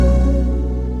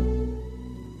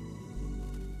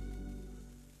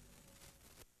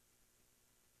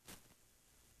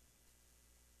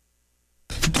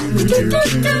Today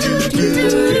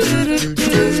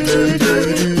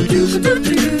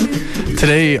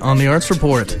on the Arts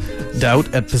Report,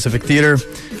 Doubt at Pacific Theatre,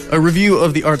 a review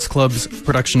of the Arts Club's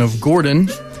production of Gordon,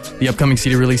 the upcoming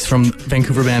CD release from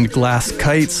Vancouver band Glass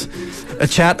Kites, a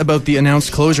chat about the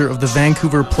announced closure of the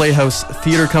Vancouver Playhouse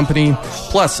Theatre Company,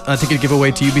 plus a ticket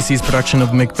giveaway to UBC's production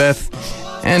of Macbeth,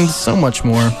 and so much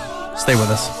more. Stay with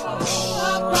us.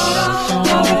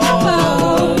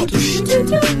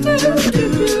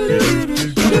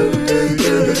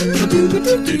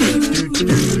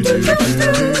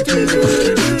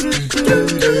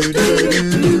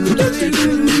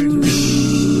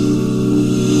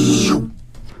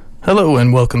 Hello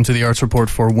and welcome to the Arts Report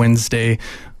for Wednesday,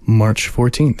 March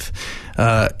 14th.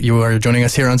 You are joining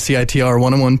us here on CITR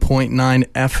 101.9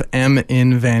 FM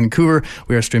in Vancouver.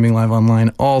 We are streaming live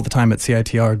online all the time at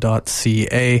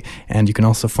CITR.ca, and you can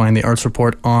also find the Arts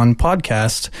Report on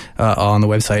podcast on the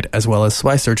website, as well as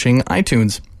by searching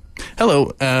iTunes.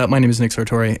 Hello, my name is Nick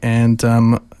Sartore, and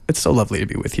it's so lovely to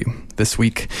be with you this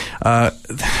week.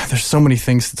 There's so many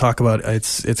things to talk about.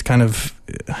 It's kind of...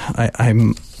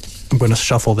 I'm going to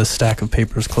shuffle this stack of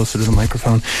papers closer to the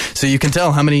microphone so you can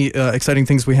tell how many exciting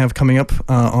things we have coming up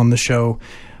on the show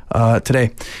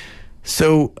today.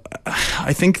 So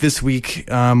I think this week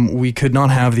we could not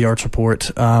have the Arts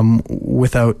Report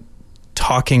without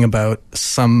talking about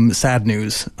some sad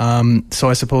news. So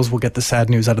I suppose we'll get the sad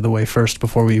news out of the way first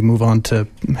before we move on to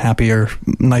happier,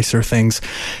 nicer things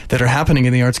that are happening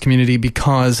in the arts community,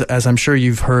 because, as I'm sure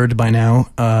you've heard by now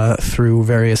through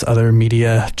various other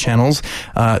media channels,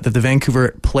 that the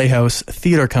Vancouver Playhouse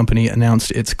Theatre Company announced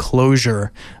its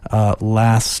closure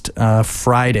last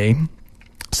Friday.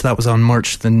 So that was on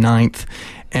March the 9th.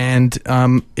 And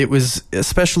it was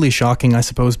especially shocking, I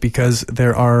suppose, because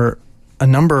there are a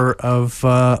number of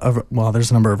there's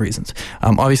a number of reasons.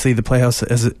 Obviously, the Playhouse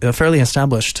is a fairly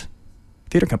established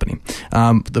theatre company.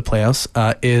 The Playhouse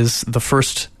is the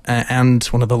first and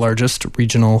one of the largest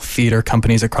regional theatre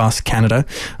companies across Canada.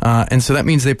 And so that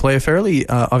means they play a fairly,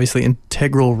 obviously,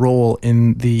 integral role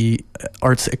in the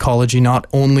arts ecology, not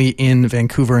only in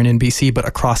Vancouver and in BC, but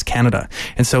across Canada.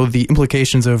 And so the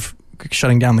implications of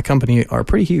shutting down the company are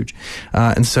pretty huge.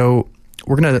 And so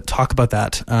we're going to talk about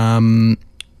that.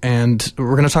 And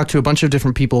we're going to talk to a bunch of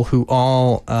different people who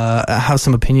all have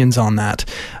some opinions on that,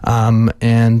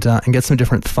 and get some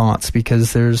different thoughts,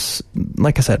 because there's,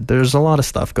 like I said, there's a lot of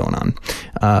stuff going on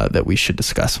that we should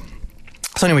discuss.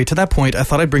 So anyway, to that point, I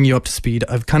thought I'd bring you up to speed.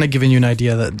 I've kind of given you an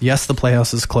idea that, yes, the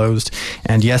Playhouse is closed,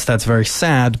 and yes, that's very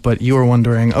sad, but you are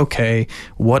wondering, okay,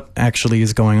 what actually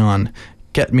is going on?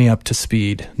 Get me up to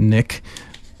speed, Nick.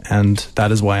 And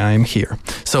that is why I am here.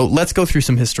 So let's go through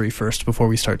some history first before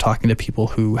we start talking to people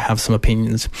who have some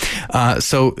opinions.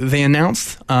 So they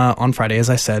announced on Friday, as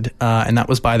I said, and that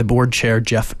was by the board chair,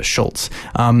 Jeff Schultz.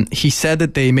 He said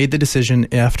that they made the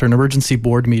decision after an emergency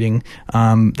board meeting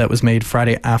that was made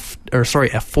Friday at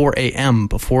 4 a.m.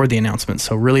 before the announcement.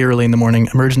 So really early in the morning,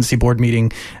 emergency board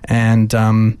meeting,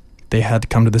 and they had to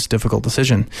come to this difficult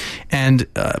decision. And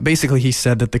basically he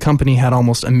said that the company had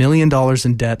almost $1 million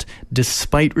in debt,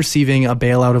 despite receiving a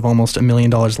bailout of almost $1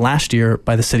 million last year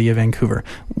by the city of Vancouver.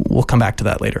 We'll come back to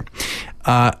that later.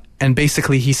 And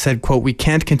basically he said, quote, "We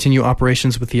can't continue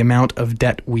operations with the amount of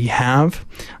debt we have.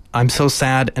 I'm so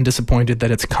sad and disappointed that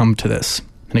it's come to this."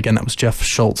 And again, that was Jeff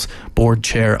Schultz, board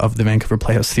chair of the Vancouver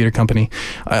Playhouse Theatre Company.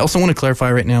 I also want to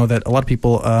clarify right now that a lot of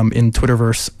people in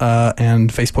Twitterverse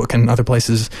and Facebook and other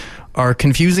places are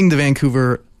confusing the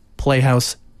Vancouver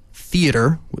Playhouse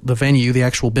Theatre, the venue, the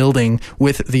actual building,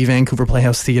 with the Vancouver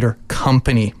Playhouse Theatre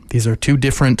Company. These are two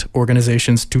different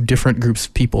organizations, two different groups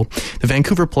of people. The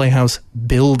Vancouver Playhouse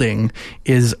building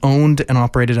is owned and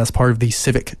operated as part of the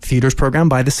Civic Theatres program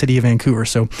by the City of Vancouver.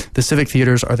 So the Civic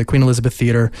Theatres are the Queen Elizabeth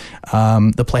Theatre,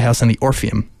 the Playhouse, and the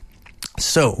Orpheum.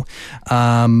 So,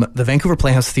 the Vancouver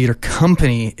Playhouse Theatre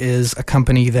Company is a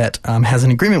company that has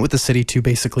an agreement with the city to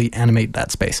basically animate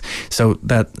that space. So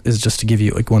that is just to give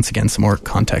you, like, once again, some more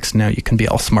context. Now you can be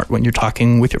all smart when you're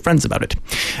talking with your friends about it.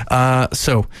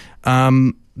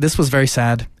 This was very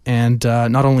sad, and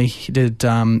not only did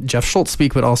Jeff Schultz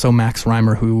speak, but also Max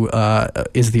Reimer, who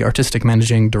is the artistic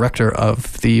managing director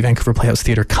of the Vancouver Playhouse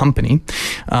Theatre Company,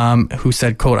 who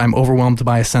said, quote, "I'm overwhelmed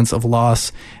by a sense of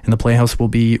loss, and the Playhouse will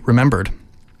be remembered."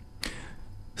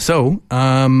 So,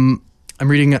 I'm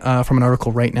reading from an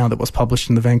article right now that was published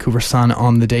in the Vancouver Sun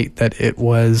on the date that it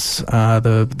was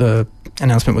the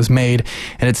announcement was made,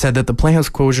 and it said that the Playhouse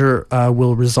closure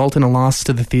will result in a loss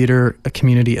to the theatre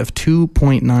community of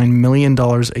 $2.9 million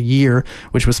a year,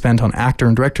 which was spent on actor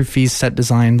and director fees, set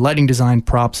design, lighting design,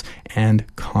 props, and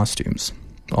costumes.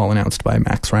 All announced by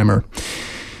Max Reimer.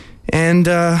 And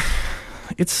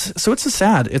it's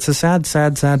a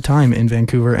sad time in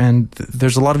Vancouver, and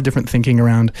there's a lot of different thinking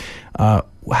around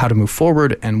how to move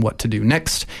forward and what to do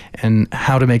next and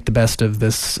how to make the best of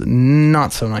this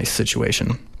not so nice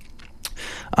situation.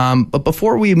 But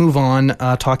before we move on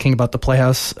talking about the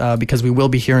Playhouse, because we will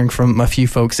be hearing from a few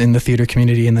folks in the theater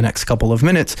community in the next couple of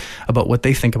minutes about what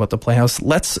they think about the Playhouse,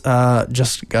 let's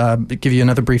just give you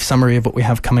another brief summary of what we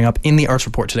have coming up in the Arts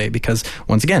Report today, because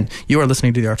once again, you are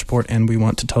listening to the Arts Report and we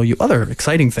want to tell you other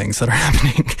exciting things that are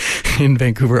happening in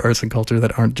Vancouver arts and culture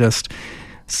that aren't just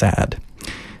sad.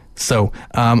 So,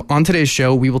 on today's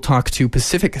show, we will talk to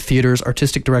Pacific Theatre's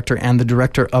artistic director and the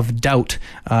director of Doubt,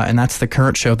 and that's the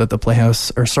current show that the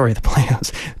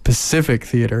Pacific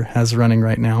Theatre has running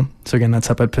right now. So again,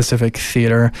 that's up at Pacific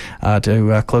Theatre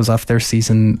to close off their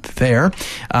season there.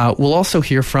 We'll also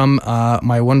hear from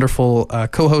my wonderful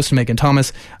co-host, Megan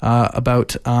Thomas,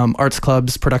 about Arts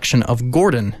Club's production of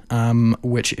Gordon,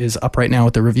 which is up right now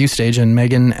at the review stage, and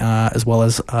Megan, as well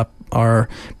as our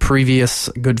previous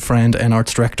good friend and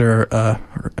arts director,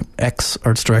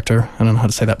 ex-arts director, I don't know how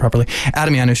to say that properly,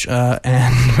 Adam Yanush,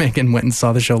 and Megan went and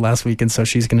saw the show last week, and so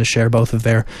she's going to share both of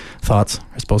their thoughts,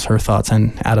 I suppose her thoughts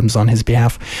and Adam's on his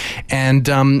behalf. And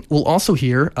we'll also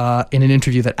hear in an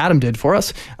interview that Adam did for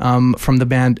us from the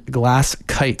band Glass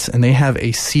Kites, and they have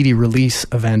a CD release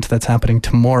event that's happening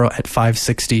tomorrow at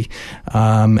 560,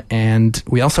 and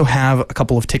we also have a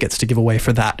couple of tickets to give away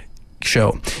for that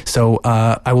show. So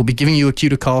I will be giving you a cue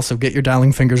to call, so get your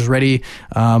dialing fingers ready.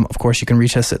 Of course, you can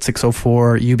reach us at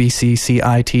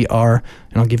 604-UBC-CITR,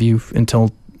 and I'll give you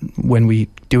until when we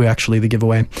do actually the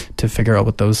giveaway to figure out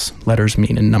what those letters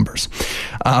mean in numbers.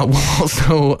 We'll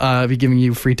also be giving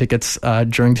you free tickets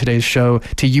during today's show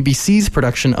to UBC's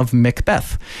production of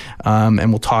Macbeth.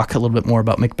 And we'll talk a little bit more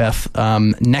about Macbeth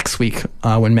next week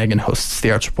when Megan hosts the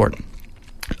Arts Report.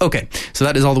 Okay, so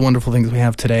that is all the wonderful things we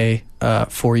have today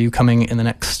for you coming in the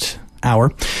next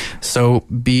hour. So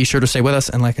be sure to stay with us,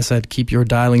 and like I said, keep your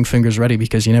dialing fingers ready,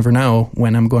 because you never know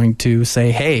when I'm going to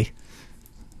say, hey,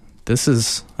 this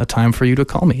is a time for you to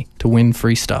call me to win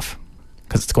free stuff,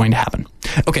 because it's going to happen.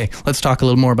 Okay, let's talk a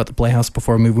little more about the Playhouse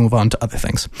before we move on to other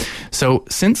things. So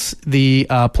since the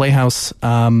Playhouse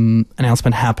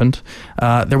announcement happened,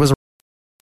 there was a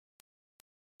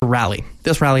rally.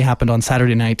 This rally happened on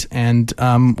Saturday night and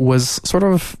was sort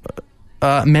of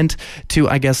meant to,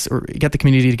 I guess, get the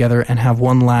community together and have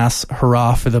one last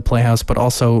hurrah for the Playhouse, but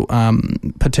also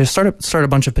start a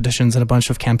bunch of petitions and a bunch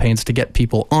of campaigns to get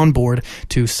people on board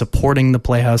to supporting the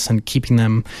Playhouse and keeping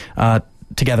them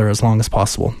together as long as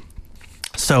possible.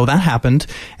 So that happened,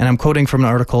 and I'm quoting from an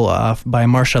article by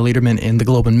Marcia Lederman in the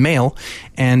Globe and Mail,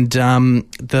 and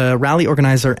the rally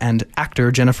organizer and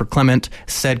actor Jennifer Clement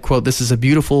said, quote, "This is a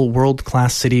beautiful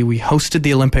world-class city. We hosted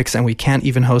the Olympics, and we can't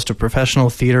even host a professional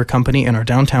theater company in our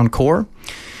downtown core."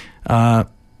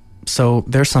 So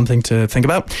there's something to think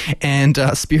about. And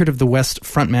Spirit of the West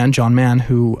frontman John Mann,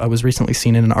 who was recently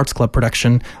seen in an Arts Club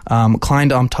production,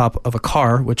 climbed on top of a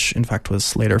car, which in fact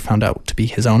was later found out to be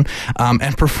his own,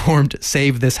 and performed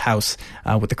Save This House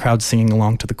with the crowd singing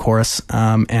along to the chorus.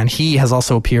 And he has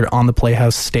also appeared on the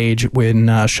Playhouse stage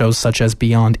in shows such as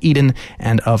Beyond Eden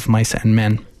and Of Mice and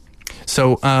Men.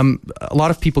 So a lot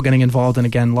of people getting involved, and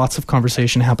again, lots of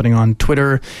conversation happening on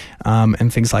Twitter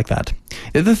and things like that.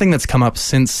 The other thing that's come up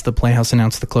since the Playhouse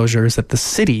announced the closure is that the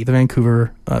city, the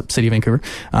city of Vancouver,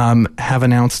 have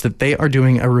announced that they are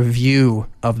doing a review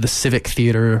of the Civic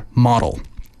Theatre model.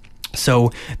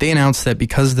 So they announced that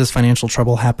because this financial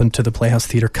trouble happened to the Playhouse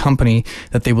Theatre Company,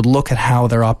 that they would look at how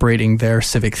they're operating their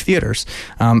civic theatres.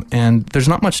 And there's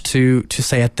not much to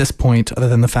say at this point other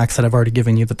than the facts that I've already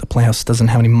given you, that the Playhouse doesn't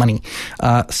have any money.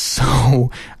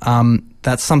 So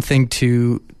that's something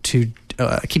to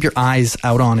keep your eyes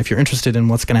out on if you're interested in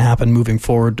what's going to happen moving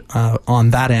forward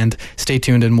on that end. Stay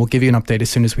tuned, and we'll give you an update as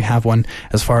soon as we have one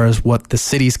as far as what the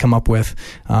city's come up with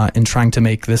in trying to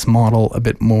make this model a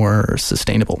bit more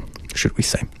sustainable, should we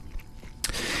say.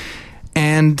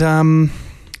 And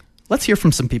let's hear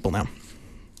from some people now.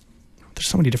 There's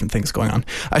so many different things going on.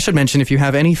 I should mention, if you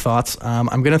have any thoughts,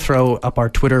 I'm going to throw up our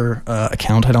Twitter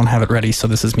account. I don't have it ready, so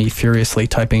this is me furiously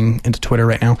typing into Twitter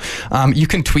right now. You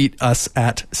can tweet us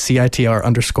at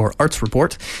CITR_Arts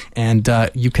Report, and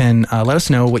you can let us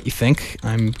know what you think.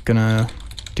 I'm going to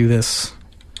do this.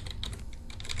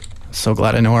 So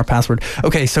glad I know our password.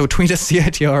 Okay, so tweet us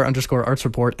CITR_Arts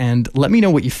Report and let me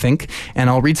know what you think, and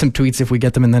I'll read some tweets if we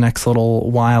get them in the next little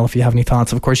while if you have any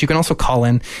thoughts. Of course, you can also call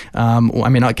in. I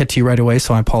may not get to you right away,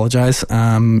 so I apologize.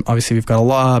 Obviously, we've got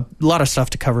a lot of stuff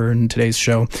to cover in today's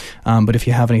show, but if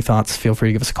you have any thoughts, feel free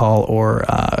to give us a call or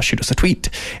shoot us a tweet,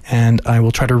 and I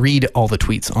will try to read all the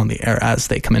tweets on the air as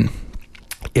they come in.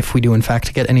 if we do in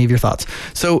fact get any of your thoughts.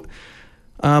 So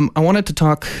I wanted to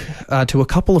talk to a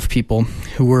couple of people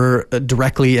who were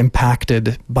directly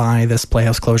impacted by this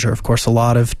Playhouse closure. Of course, a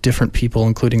lot of different people,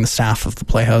 including the staff of the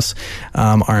Playhouse,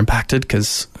 are impacted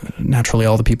because naturally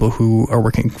all the people who are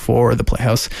working for the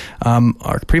Playhouse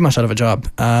are pretty much out of a job.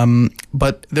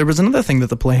 But there was another thing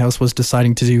that the Playhouse was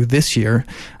deciding to do this year,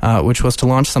 which was to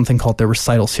launch something called their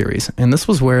Recital Series. And this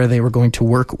was where they were going to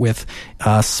work with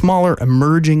smaller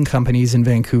emerging companies in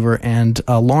Vancouver and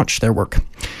launch their work.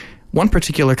 One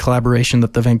particular collaboration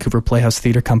that the Vancouver Playhouse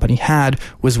Theatre Company had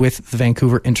was with the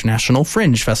Vancouver International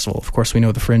Fringe Festival. Of course, we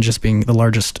know the Fringe as being the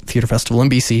largest theatre festival in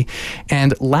BC.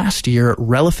 And last year,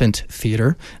 Relevant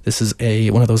Theatre, this is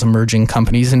one of those emerging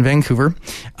companies in Vancouver,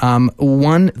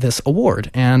 won this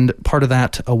award. And part of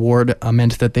that award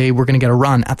meant that they were going to get a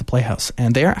run at the Playhouse.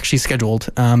 And they are actually scheduled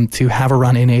to have a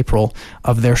run in April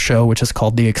of their show, which is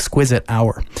called The Exquisite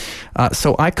Hour.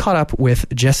 So I caught up with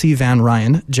Jesse Van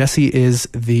Ryan. Jesse is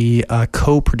the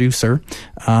co-producer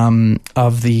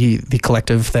of the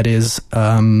collective that is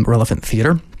Relevant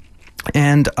Theatre.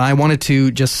 And I wanted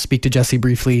to just speak to Jesse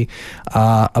briefly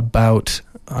about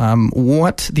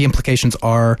what the implications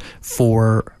are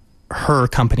for her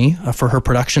company, for her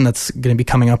production that's going to be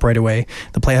coming up right away.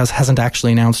 The Playhouse hasn't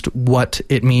actually announced what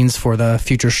it means for the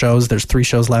future shows. There's 3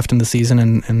 shows left in the season,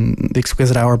 and The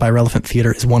Exquisite Hour by Relevant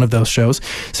Theatre is one of those shows.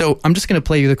 So I'm just going to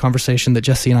play you the conversation that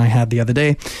Jesse and I had the other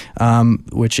day,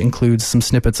 which includes some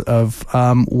snippets of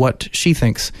what she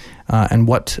thinks and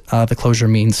what the closure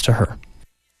means to her.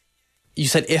 You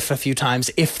said if a few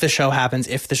times, if the show happens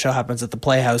at the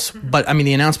Playhouse. Mm-hmm. But, I mean,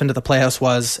 the announcement at the Playhouse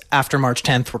was after March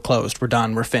 10th, we're closed, we're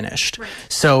done, we're finished. Right.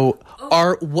 So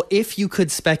if you could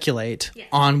speculate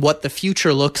on what the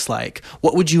future looks like,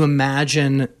 what would you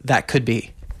imagine that could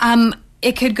be?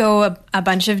 It could go a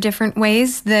bunch of different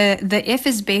ways. The if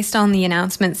is based on the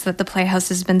announcements that the Playhouse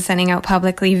has been sending out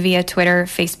publicly via Twitter,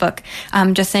 Facebook,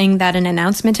 just saying that an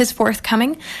announcement is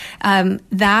forthcoming.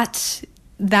 That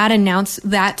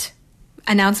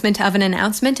announcement of an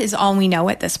announcement is all we know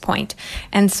at this point.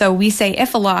 And so we say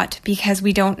if a lot because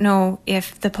we don't know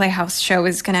if the Playhouse show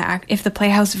is going to if the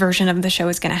Playhouse version of the show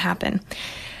is going to happen.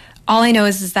 All I know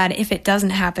is that if it doesn't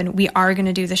happen, we are going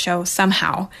to do the show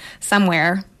somehow,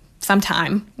 somewhere,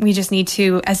 sometime. We just need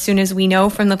to, as soon as we know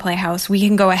from the Playhouse, we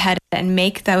can go ahead and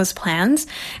make those plans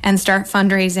and start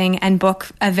fundraising and book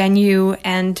a venue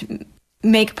and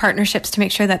make partnerships to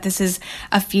make sure that this is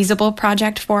a feasible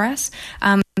project for us.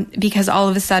 Because all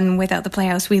of a sudden, without the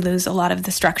Playhouse, we lose a lot of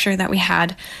the structure that we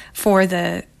had for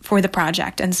the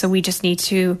project. And so we just need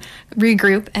to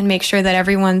regroup and make sure that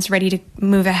everyone's ready to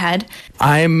move ahead.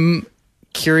 I'm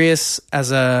curious,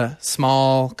 as a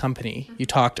small company, you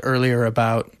talked earlier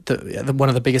about one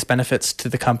of the biggest benefits to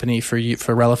the company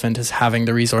for Relevant is having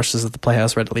the resources of the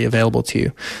Playhouse readily available to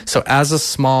you. So as a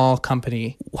small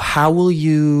company, how will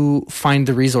you find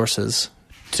the resources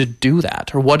to do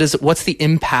that? Or what's the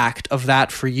impact of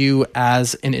that for you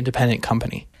as an independent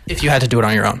company if you had to do it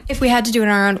on your own? If we had to do it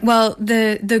on our own, well,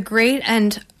 the great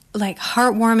and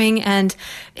heartwarming, and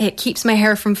it keeps my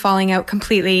hair from falling out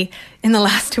completely in the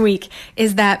last week,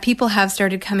 is that people have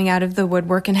started coming out of the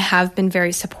woodwork and have been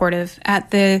very supportive. At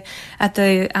the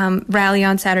rally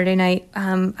on Saturday night,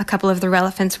 a couple of the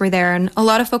Relevants were there, and a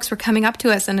lot of folks were coming up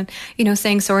to us and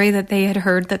saying sorry that they had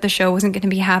heard that the show wasn't going to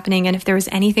be happening, and if there was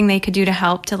anything they could do to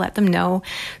help, to let them know.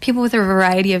 People with a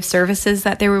variety of services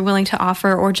that they were willing to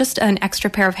offer, or just an extra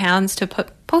pair of hands to put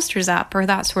posters up or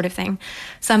that sort of thing.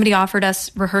 Somebody offered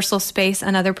us rehearsal space.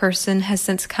 Another person has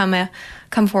since come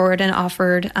forward and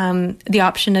offered the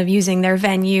option of using their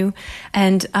venue.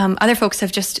 And other folks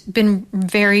have just been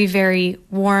very, very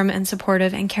warm and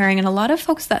supportive and caring. And a lot of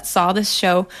folks that saw this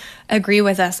show agree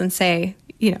with us and say,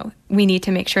 we need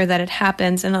to make sure that it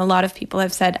happens. And a lot of people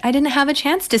have said, I didn't have a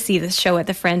chance to see this show at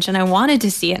the Fringe and I wanted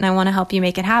to see it and I want to help you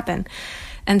make it happen.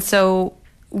 And so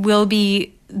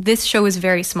this show is a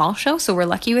very small show, so we're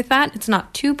lucky with that. It's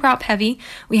not too prop heavy.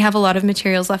 We have a lot of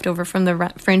materials left over from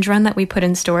the Fringe run that we put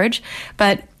in storage,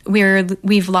 but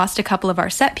we've lost a couple of our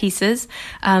set pieces.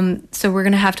 So we're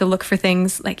going to have to look for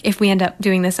things like, if we end up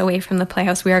doing this away from the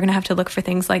Playhouse, we are going to have to look for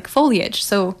things like foliage.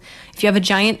 So if you have a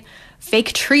giant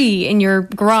fake tree in your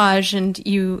garage and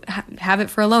you have it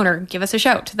for a loaner, give us a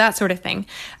shout, that sort of thing.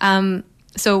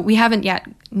 So we haven't yet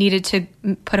needed to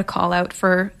put a call out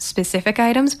for specific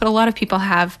items, but a lot of people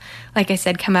have, like I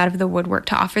said, come out of the woodwork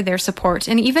to offer their support.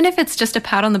 And even if it's just a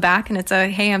pat on the back and it's a,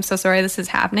 hey, I'm so sorry this is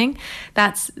happening,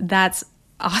 that's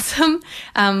awesome.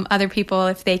 Other people,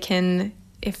 if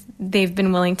they've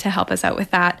been willing to help us out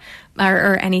with that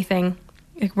or anything,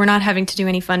 we're not having to do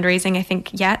any fundraising, I think,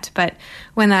 yet. But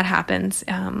when that happens,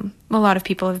 a lot of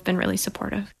people have been really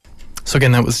supportive. So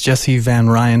again, that was Jessie Van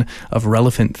Ryan of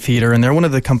Relevant Theatre, and they're one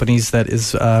of the companies that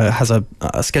has a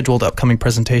scheduled upcoming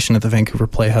presentation at the Vancouver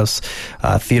Playhouse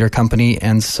Theatre Company,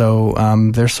 and so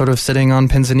they're sort of sitting on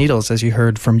pins and needles, as you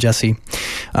heard from Jessie.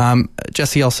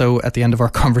 Jessie also, at the end of our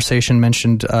conversation,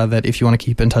 mentioned that if you want to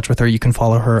keep in touch with her, you can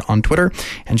follow her on Twitter,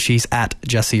 and she's at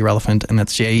Jessie Relevant, and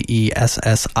that's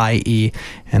JESSIE,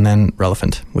 and then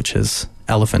Relevant, which is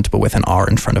elephant, but with an R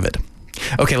in front of it.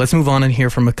 Okay, let's move on and hear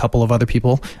from a couple of other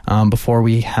people before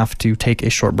we have to take a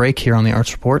short break here on the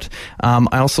Arts Report.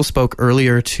 I also spoke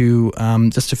earlier to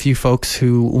just a few folks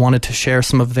who wanted to share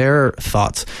some of their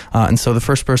thoughts. And so the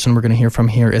first person we're going to hear from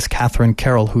here is Catherine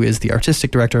Carroll, who is the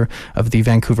artistic director of the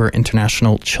Vancouver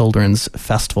International Children's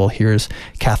Festival. Here's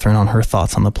Catherine on her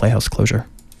thoughts on the Playhouse closure.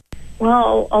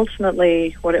 Well,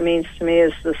 ultimately, what it means to me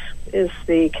is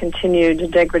the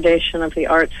continued degradation of the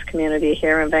arts community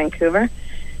here in Vancouver.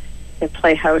 The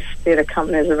Playhouse Theatre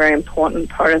Company is a very important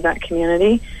part of that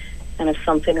community, and if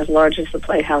something as large as the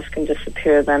Playhouse can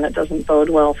disappear, then it doesn't bode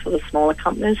well for the smaller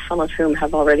companies, some of whom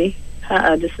have already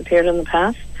disappeared in the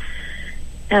past.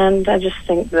 And I just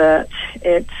think that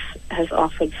it has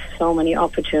offered so many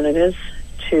opportunities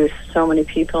to so many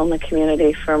people in the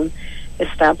community, from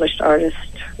established artists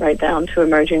right down to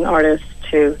emerging artists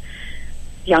to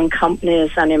young companies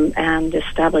and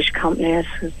established companies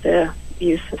with the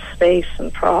use of space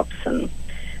and props and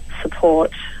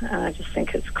support. I just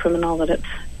think it's criminal that it's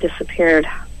disappeared.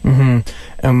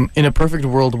 Mm-hmm. In a perfect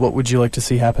world, what would you like to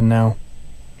see happen now?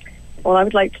 Well, I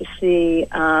would like to see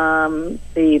the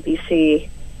BC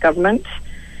government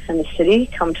and the city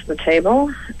come to the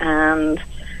table and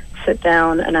sit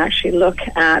down and actually look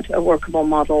at a workable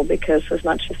model, because as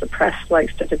much as the press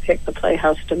likes to depict the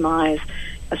Playhouse demise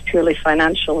as purely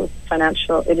financial,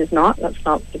 it is not. That's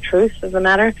not the truth of the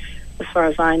matter, as far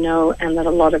as I know, and that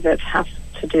a lot of it has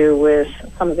to do with,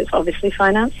 some of it's obviously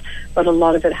finance, but a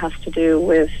lot of it has to do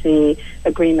with the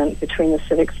agreement between the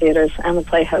Civic Theatres and the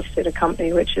Playhouse Theatre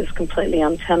Company, which is completely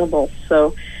untenable.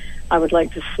 So I would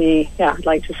like to see, I'd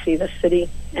like to see the city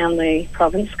and the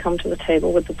province come to the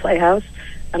table with the Playhouse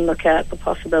and look at the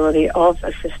possibility of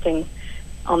assisting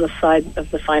on the side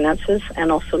of the finances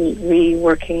and also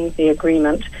reworking the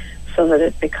agreement so that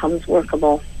it becomes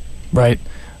workable. Right.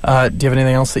 Do you have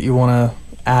anything else that you want to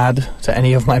add to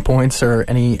any of my points, or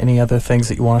any other things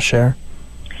that you want to share?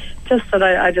 Just that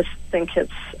I just think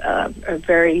it's a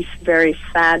very, very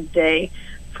sad day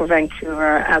for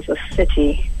Vancouver as a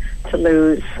city to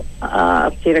lose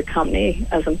a theatre company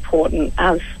as important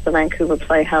as the Vancouver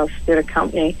Playhouse Theatre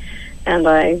Company. And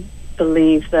I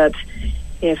believe that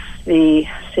if the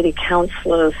city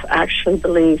councillors actually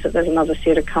believe that there's another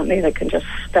theatre company that can just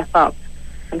step up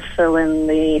and fill in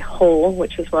the hole,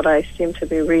 which is what I seem to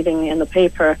be reading in the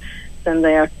paper, then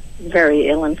they are very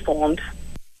ill-informed.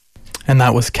 And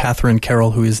that was Catherine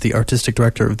Carroll, who is the artistic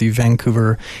director of the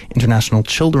Vancouver International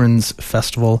Children's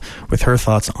Festival, with her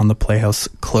thoughts on the Playhouse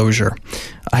closure.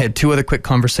 I had two other quick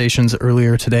conversations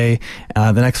earlier today.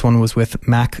 The next one was with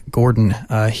Mac Gordon.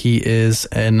 He is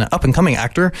an up-and-coming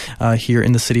actor here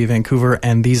in the city of Vancouver,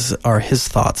 and these are his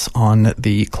thoughts on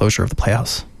the closure of the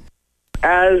Playhouse.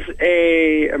 As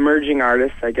a emerging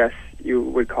artist, I guess you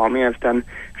would call me, I've done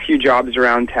a few jobs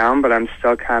around town, but I'm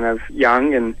still kind of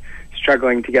young and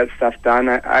struggling to get stuff done.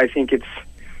 I think it's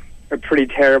a pretty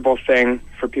terrible thing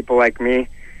for people like me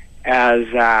as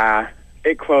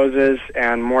it closes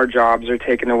and more jobs are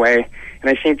taken away. And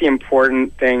I think the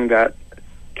important thing that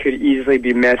could easily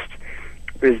be missed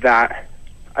is that,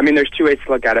 I mean, there's two ways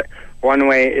to look at it. One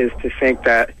way is to think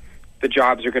that the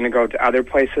jobs are going to go to other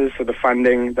places, so the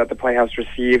funding that the Playhouse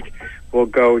received will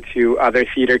go to other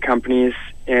theatre companies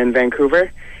in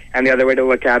Vancouver. And the other way to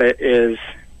look at it is,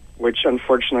 which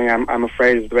unfortunately I'm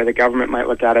afraid is the way the government might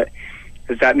look at it,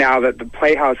 is that now that the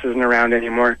Playhouse isn't around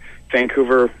anymore,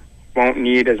 Vancouver won't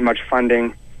need as much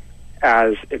funding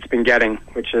as it's been getting,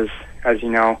 which is, as you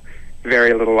know,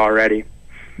 very little already.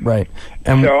 Right.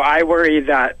 So I worry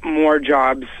that more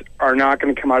jobs are not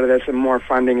going to come out of this, and more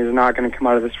funding is not going to come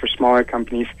out of this for smaller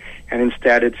companies, and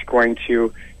instead it's going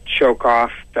to choke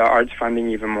off the arts funding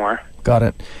even more. Got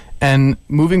it. And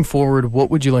moving forward, what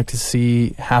would you like to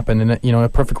see happen in a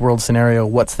perfect world scenario?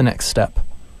 What's the next step?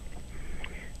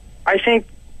 I think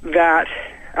that,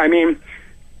 I mean,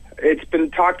 it's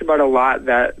been talked about a lot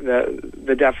that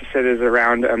the deficit is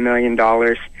around $1 million,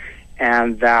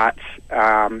 and that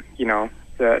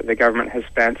the government has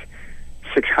spent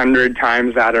 600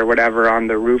 times that or whatever on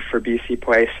the roof for BC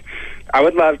Place. I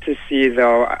would love to see,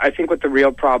 though, I think what the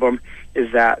real problem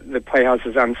is that the Playhouse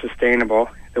is unsustainable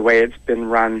the way it's been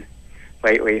run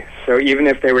lately. So even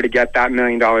if they were to get that $1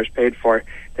 million paid for,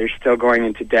 they're still going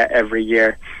into debt every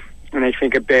year. And I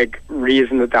think a big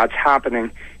reason that that's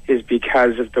happening is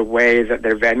because of the way that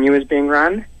their venue is being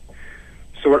run.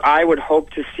 So what I would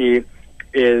hope to see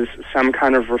is some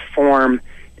kind of reform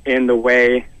in the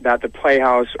way that the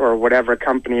Playhouse or whatever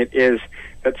company it is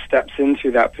that steps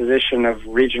into that position of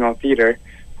regional theater,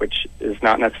 which is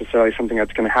not necessarily something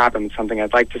that's going to happen, it's something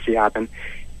I'd like to see happen,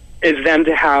 is then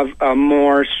to have a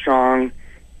more strong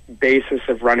basis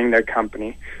of running their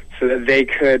company so that they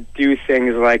could do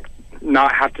things like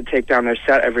not have to take down their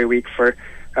set every week for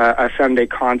a Sunday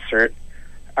concert,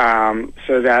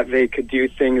 so that they could do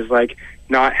things like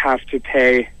not have to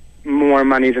pay more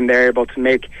money than they're able to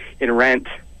make in rent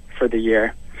for the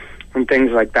year and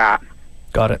things like that.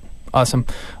 Got it. Awesome.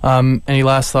 Any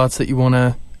last thoughts that you want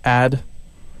to add?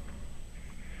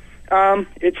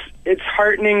 It's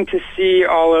heartening to see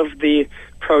all of the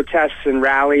protests and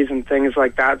rallies and things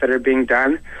like that are being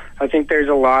done. I think there's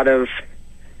a lot of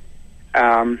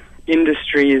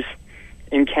industries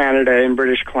in Canada, in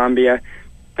British Columbia,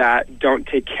 that don't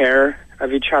take care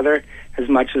of each other as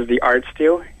much as the arts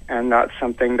do, and that's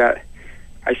something that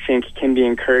I think can be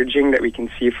encouraging, that we can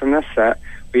see from this, that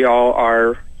we all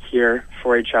are here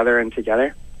for each other and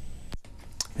together.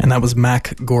 And that was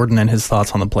Mac Gordon and his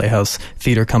thoughts on the Playhouse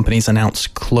Theatre Company's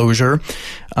announced closure.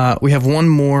 We have one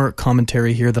more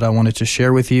commentary here that I wanted to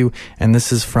share with you, and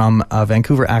this is from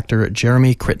Vancouver actor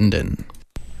Jeremy Crittenden.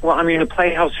 Well, I mean, the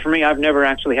Playhouse, for me, I've never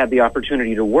actually had the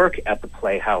opportunity to work at the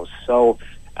Playhouse. So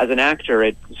as an actor,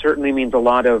 it certainly means a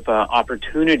lot of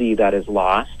opportunity that is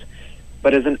lost.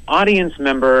 But as an audience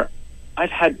member, I've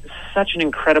had such an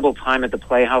incredible time at the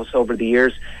Playhouse over the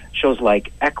years. Shows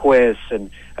like Equus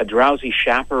and A Drowsy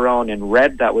Chaperone and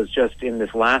Red, that was just in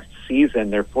this last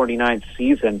season, their 49th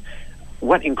season.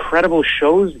 What incredible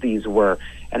shows these were.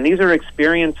 And these are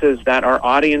experiences that our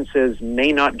audiences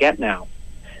may not get now.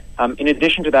 In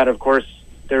addition to that, of course,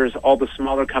 there's all the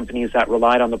smaller companies that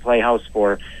relied on the Playhouse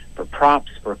for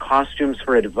props, for costumes,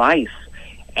 for advice.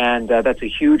 And that's a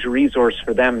huge resource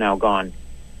for them now gone.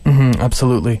 Mm-hmm,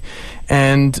 absolutely.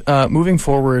 And moving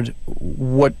forward,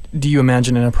 what do you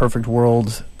imagine in a perfect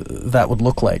world that would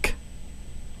look like?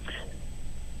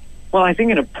 Well, I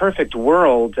think in a perfect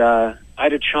world,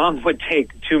 Ida Chong would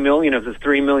take $2 million of the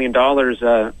 $3 million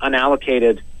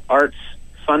unallocated arts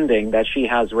funding that she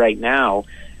has right now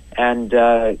and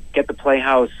get the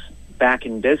Playhouse back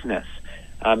in business.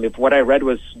 If what I read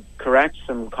was correct,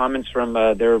 some comments from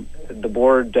the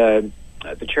board, the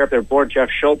chair of their board, Jeff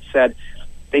Schultz, said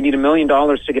they need $1 million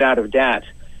to get out of debt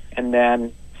and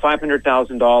then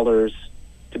 $500,000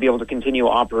 to be able to continue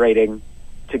operating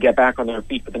to get back on their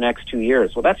feet for the next 2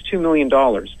 years. Well, that's $2 million.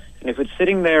 And if it's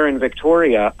sitting there in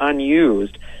Victoria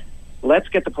unused, let's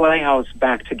get the Playhouse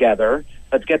back together.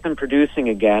 Let's get them producing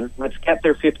again. Let's get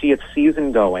their 50th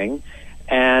season going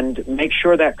and make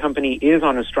sure that company is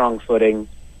on a strong footing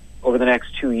over the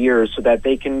next 2 years so that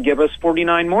they can give us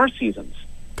 49 more seasons.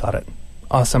 Got it.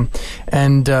 Awesome.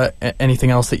 And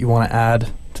anything else that you want to add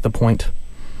to the point?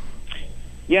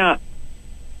 Yeah.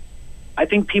 I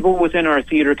think people within our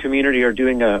theater community are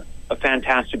doing a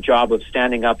fantastic job of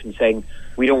standing up and saying,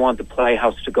 we don't want the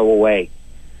Playhouse to go away.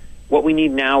 What we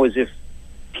need now is, if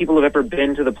people have ever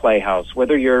been to the Playhouse,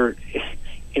 whether you're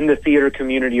in the theater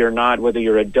community or not, whether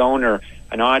you're a donor,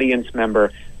 an audience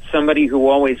member, somebody who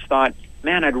always thought,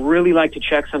 man, I'd really like to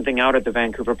check something out at the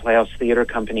Vancouver Playhouse Theatre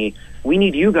Company. We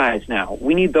need you guys now.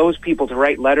 We need those people to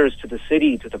write letters to the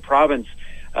city, to the province,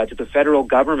 to the federal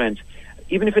government.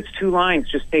 Even if it's 2 lines,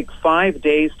 just take 5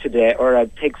 days today, or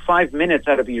take 5 minutes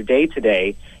out of your day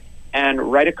today and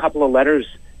write a couple of letters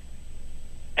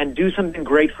and do something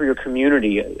great for your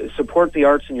community. Support the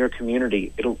arts in your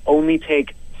community. It'll only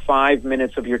take 5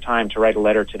 minutes of your time to write a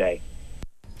letter today.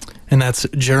 And that's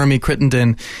Jeremy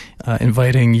Crittenden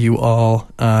inviting you all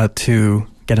to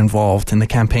get involved in the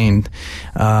campaign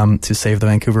to save the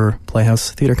Vancouver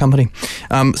Playhouse Theatre Company.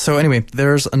 So anyway,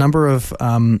 there's a number of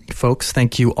folks.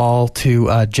 Thank you all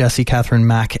to Jesse, Catherine,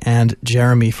 Mac, and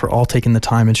Jeremy for all taking the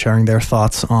time and sharing their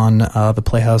thoughts on the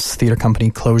Playhouse Theatre Company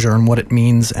closure and what it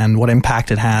means and what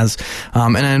impact it has.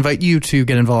 And I invite you to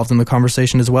get involved in the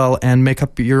conversation as well and make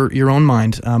up your own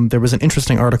mind. There was an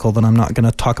interesting article that I'm not going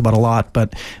to talk about a lot,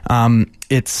 but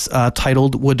it's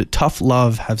titled, "Would Tough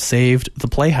Love Have Saved the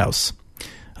Playhouse?"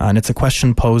 And it's a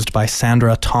question posed by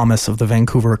Sandra Thomas of the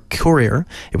Vancouver Courier.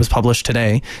 It was published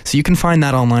today. So you can find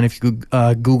that online if you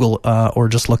Google or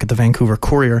just look at the Vancouver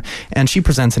Courier. And she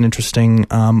presents an interesting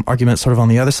argument sort of on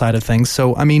the other side of things.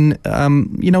 So, I mean,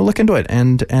 look into it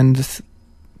and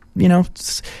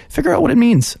figure out what it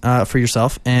means for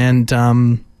yourself. And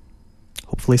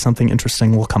hopefully something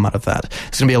interesting will come out of that.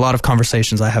 There's going to be a lot of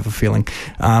conversations, I have a feeling.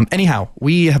 Anyhow,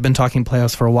 we have been talking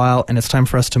playoffs for a while, and it's time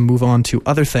for us to move on to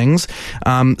other things.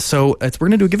 So we're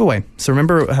going to do a giveaway. So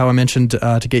remember how I mentioned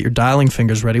to get your dialing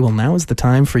fingers ready? Well, now is the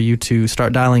time for you to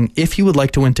start dialing if you would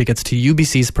like to win tickets to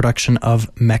UBC's production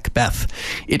of Macbeth.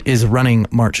 It is running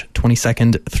March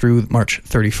 22nd through March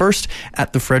 31st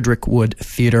at the Frederick Wood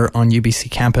Theatre on UBC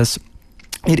campus.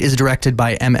 It is directed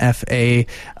by MFA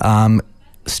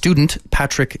student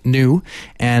Patrick New,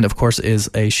 and of course is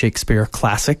a Shakespeare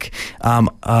classic,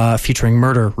 featuring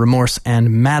murder, remorse,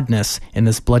 and madness in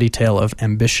this bloody tale of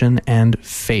ambition and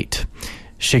fate.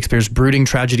 Shakespeare's brooding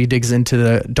tragedy digs into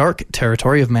the dark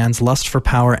territory of man's lust for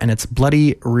power and its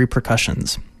bloody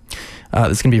repercussions.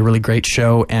 This is going to be a really great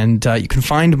show, and you can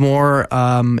find more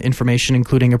information,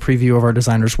 including a preview of our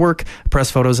designer's work, press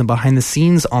photos, and behind the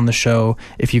scenes on the show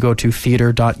if you go to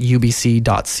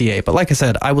theatre.ubc.ca. But like I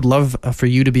said, I would love for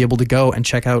you to be able to go and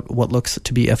check out what looks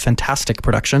to be a fantastic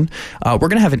production. We're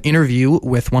going to have an interview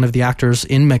with one of the actors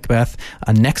in Macbeth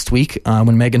next week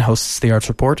when Megan hosts the Arts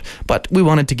Report, but we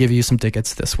wanted to give you some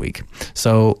tickets this week.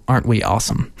 So aren't we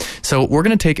awesome? So we're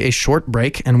going to take a short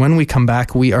break, and when we come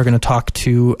back, we are going to talk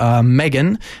to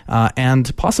Megan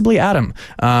and possibly Adam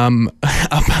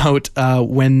about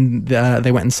when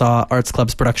they went and saw Arts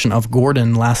Club's production of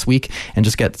Gordon last week, and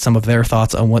just get some of their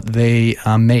thoughts on what they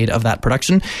made of that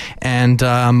production. And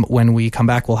when we come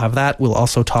back, we'll have that. We'll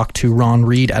also talk to Ron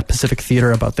Reed at Pacific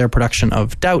Theatre about their production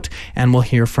of Doubt, and we'll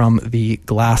hear from the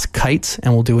Glass Kites,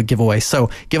 and we'll do a giveaway. So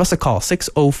give us a call,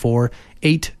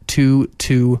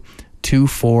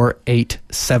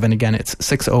 604-822-2487. Again, it's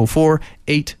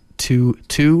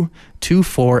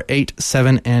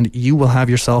 604-822-2487, and you will have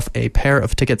yourself a pair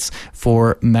of tickets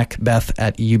for Macbeth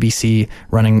at UBC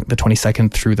running the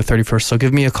 22nd through the 31st. So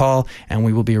give me a call, and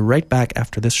we will be right back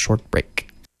after this short break.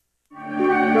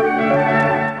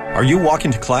 Are you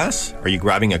walking to class? Are you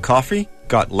grabbing a coffee?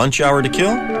 Got lunch hour to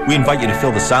kill? We invite you to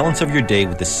fill the silence of your day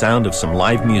with the sound of some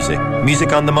live music.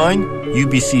 Music on the Mind?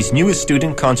 UBC's newest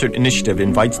student concert initiative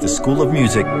invites the School of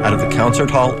Music out of the concert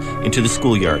hall into the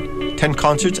schoolyard. 10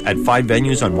 concerts at 5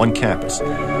 venues on one campus.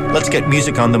 Let's get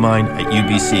music on the mind at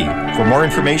UBC. For more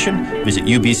information, visit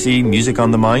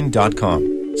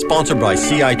ubcmusiconthemind.com. Sponsored by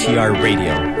CITR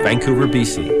Radio, Vancouver,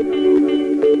 BC.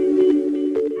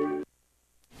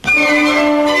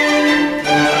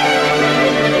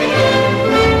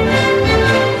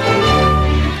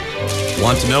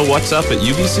 Want to know what's up at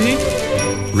UBC?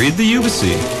 Read the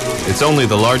UBC. It's only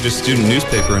the largest student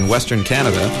newspaper in Western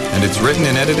Canada, and it's written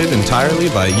and edited entirely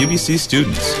by UBC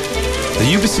students. The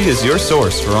UBC is your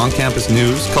source for on-campus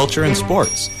news, culture, and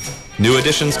sports. New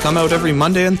editions come out every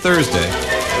Monday and Thursday.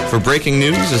 For breaking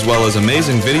news as well as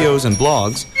amazing videos and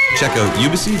blogs, check out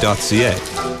ubc.ca.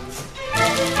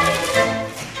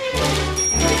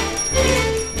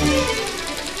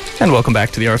 And welcome back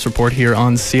to the Arts Report here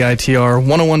on CITR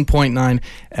 101.9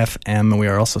 FM. We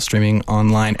are also streaming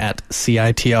online at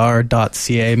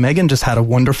CITR.ca. Megan just had a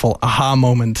wonderful aha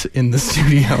moment in the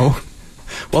studio.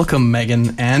 Welcome,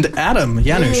 Megan and Adam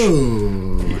Janusz.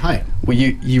 Ooh, hi. Well,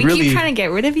 you really keep trying to get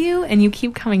rid of you, and you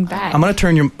keep coming back. I'm gonna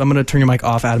turn your mic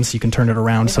off, Adam, so you can turn it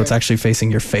around so it's actually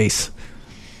facing your face.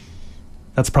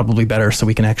 That's probably better, so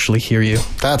we can actually hear you.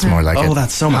 That's more like it. Oh,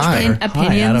 that's so much better.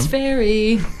 Opinions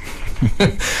vary.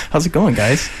 How's it going,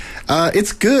 guys?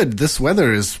 It's good. This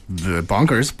weather is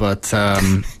bonkers, but Yeah.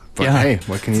 hey,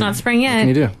 what can It's you? not spring yet. What can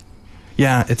you do?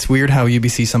 Yeah, it's weird how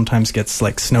UBC sometimes gets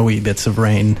like snowy bits of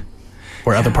rain,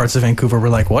 where other parts of Vancouver were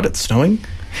like, "What? It's snowing?"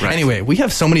 Right. Anyway, we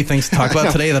have so many things to talk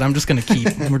about today that I'm just going to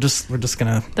keep. We're just going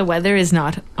to. The weather is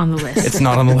not on the list. It's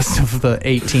not on the list of the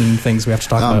 18 things we have to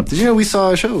talk about. Did you know we saw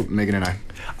a show, Megan and I?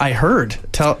 I heard.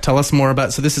 Tell us more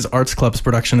about. So this is Arts Club's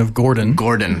production of Gordon.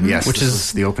 Gordon, yes, which this is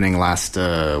was the opening last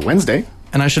Wednesday.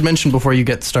 And I should mention before you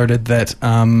get started that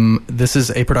this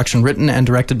is a production written and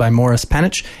directed by Morris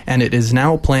Panich, and it is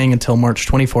now playing until March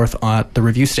 24th at the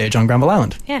review stage on Granville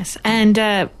Island. Yes, and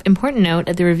important note,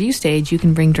 at the review stage, you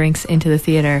can bring drinks into the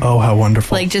theater. Oh, how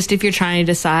wonderful. Like, just if you're trying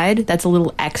to decide, that's a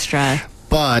little extra.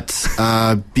 But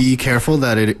be careful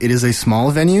that it is a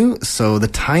small venue, so the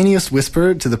tiniest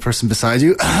whisper to the person beside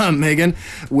you, Megan,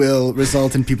 will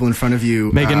result in people in front of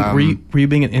you. Megan, were you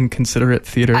being an inconsiderate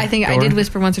theater I think goer? I did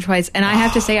whisper once or twice, and I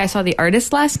have to say I saw The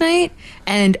Artist last night,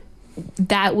 and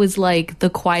that was like the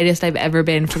quietest I've ever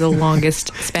been for the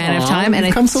longest span of time, and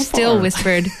I still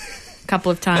whispered a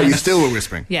couple of times. Oh, you still were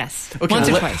whispering? Yes, Okay, once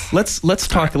or twice. Let's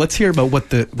talk. Let's hear about what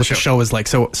the show is like.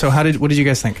 So what did you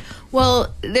guys think?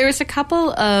 Well, there's a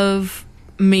couple of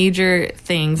major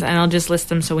things, and I'll just list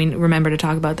them so we remember to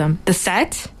talk about them.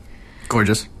 The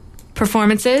Gorgeous.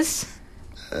 performances,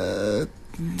 The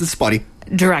spotty.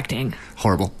 directing.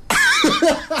 Horrible.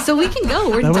 So we can go.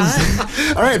 We're done.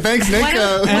 All right, thanks, Nick.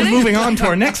 And moving on to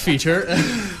our next feature.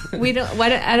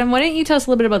 Adam, why don't you tell us a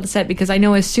little bit about the set? Because I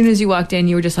know as soon as you walked in,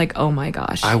 you were just like, oh my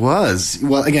gosh. I was.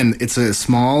 Well, again, it's a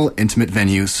small, intimate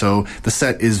venue, so the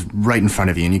set is right in front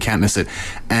of you, and you can't miss it.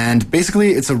 And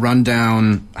basically, it's a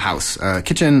rundown house, a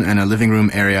kitchen and a living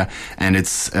room area, and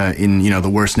it's in, the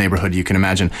worst neighborhood you can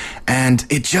imagine. And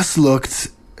it just looked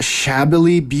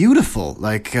shabbily beautiful.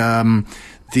 Like,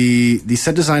 the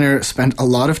set designer spent a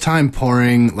lot of time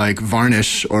pouring like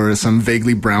varnish or some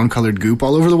vaguely brown colored goop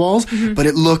all over the walls, but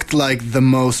it looked like the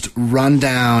most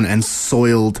rundown and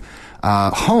soiled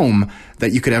home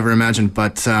that you could ever imagine.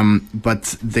 But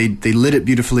they lit it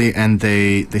beautifully, and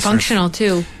they functional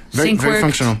too. Sink very worked,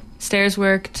 functional. Stairs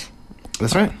worked.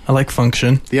 That's right. I like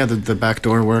function. Yeah, the back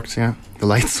door worked. Yeah, the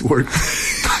lights worked.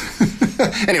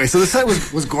 Anyway, so the set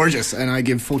was gorgeous, and I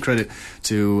give full credit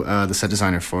to the set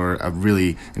designer for a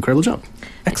really incredible job.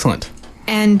 Excellent.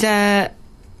 And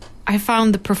I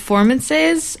found the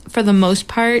performances, for the most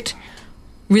part,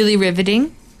 really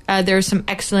riveting. There are some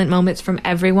excellent moments from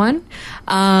everyone,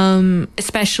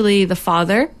 especially the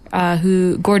father,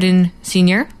 Gordon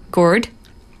Sr., Gord.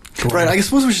 Right, I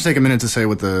suppose we should take a minute to say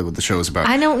what the show is about.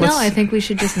 I don't know. I think we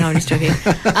should just... No, I'm just joking.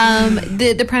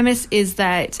 The premise is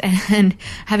that, and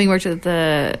having worked with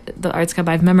the Arts Club,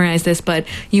 I've memorized this, but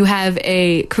you have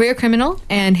a career criminal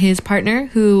and his partner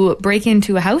who break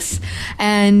into a house,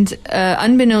 and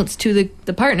unbeknownst to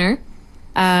the partner,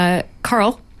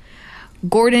 Carl,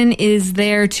 Gordon is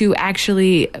there to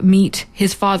actually meet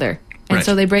his father. And right.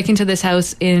 So they break into this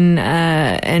house and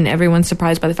everyone's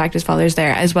surprised by the fact his father's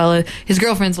there, as well as his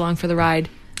girlfriend's along for the ride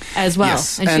as well.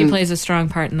 Yes, and she plays a strong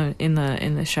part in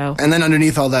the show. And then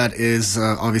underneath all that is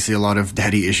obviously a lot of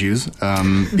daddy issues,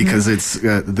 because it's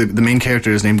the main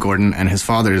character is named Gordon and his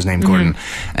father is named Gordon,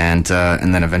 and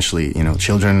then eventually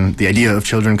children. The idea of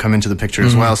children come into the picture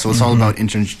as well. So it's all about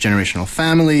intergenerational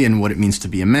family and what it means to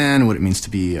be a man, what it means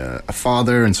to be a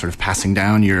father, and sort of passing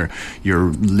down your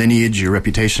lineage, your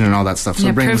reputation, and all that stuff. So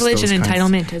yeah, privilege and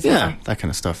entitlement as well. Yeah, that kind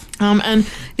of stuff. And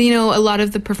a lot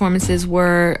of the performances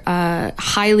were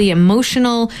highly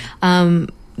emotional.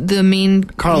 The main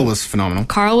Carl was phenomenal.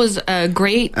 Carl was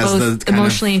great, As both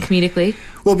emotionally and comedically.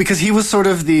 Well, because he was sort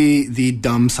of the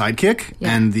dumb sidekick,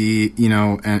 and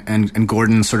and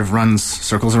Gordon sort of runs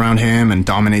circles around him and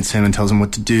dominates him and tells him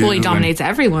what to do. Well, he dominates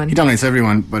everyone. He dominates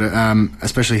everyone, but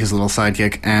especially his little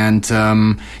sidekick. And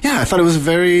I thought it was a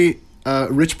very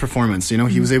rich performance.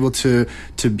 He was able to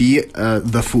be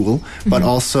the fool, but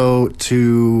also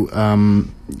to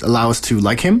allow us to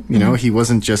like him. He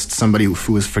wasn't just somebody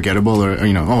who was forgettable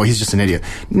or he's just an idiot.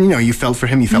 You felt for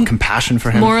him. You felt compassion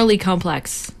for him. Morally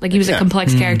complex. Like he was a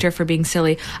complex character for being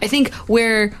silly. I think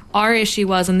where our issue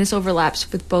was, and this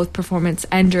overlaps with both performance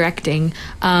and directing,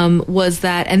 was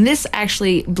that, and this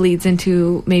actually bleeds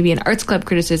into maybe an Arts Club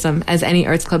criticism, as any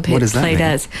Arts Club play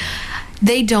does.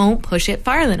 They don't push it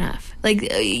far enough.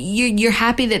 Like, you're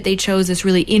happy that they chose this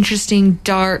really interesting,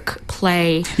 dark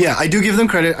play. Yeah, I do give them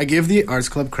credit. I give the Arts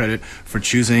Club credit for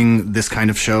choosing this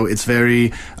kind of show. It's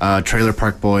very Trailer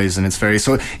Park Boys, and it's very...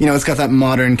 So, it's got that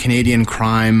modern Canadian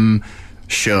crime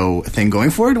show thing going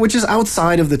for it, which is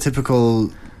outside of the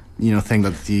typical... thing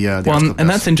that the Arts Club and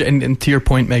does. that's and to your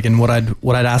point, Megan. What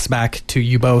I'd ask back to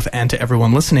you both and to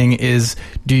everyone listening is: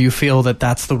 do you feel that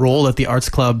that's the role that the Arts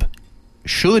Club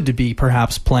should be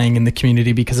perhaps playing in the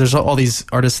community? Because there's all these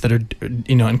artists that are,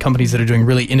 and companies that are doing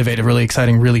really innovative, really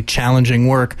exciting, really challenging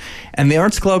work, and the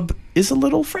Arts Club is a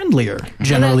little friendlier,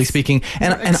 generally speaking.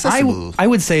 And I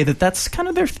would say that that's kind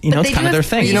of their, it's kind of their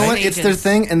thing. You know what? It's their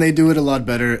thing, and they do it a lot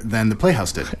better than the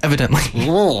Playhouse did. Evidently.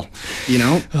 Well,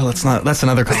 that's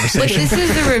another conversation. But this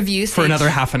is the review stage. For another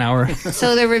half an hour.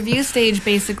 So the review stage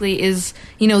basically is,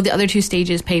 the other two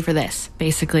stages pay for this,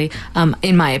 basically,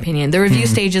 in my opinion. The review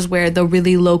stage is where the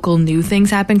really local new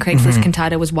things happen. Craigslist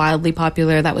Cantata was wildly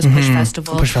popular. That was Push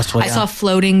Festival. Push Festival, I saw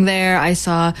Floating there. I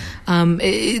saw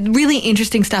really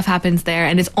interesting stuff happens there,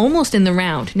 and it's almost in the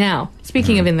round. Now,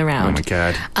 speaking of in the round. Oh my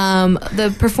God.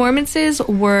 The performances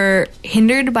were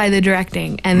hindered by the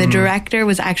directing, and the director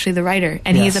was actually the writer,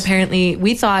 and he's apparently,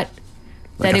 we thought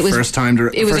that it was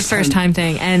a first time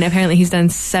thing, and apparently he's done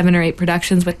 7 or 8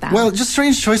 productions with that. Well, just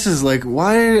strange choices. Like,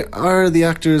 why do they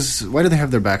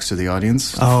have their backs to the audience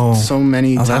so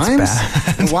many times?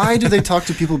 That's bad. Why do they talk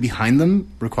to people behind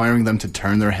them, requiring them to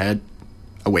turn their head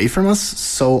away from us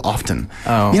so often?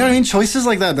 You know what I mean? Choices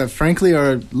like that frankly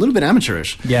are a little bit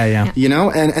amateurish. Yeah.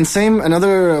 And same,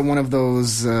 another one of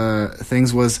those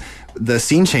things was the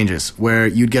scene changes, where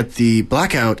you'd get the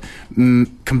blackout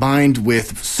combined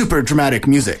with super dramatic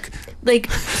music.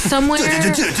 like somewhere.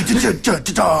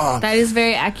 That is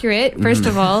very accurate. First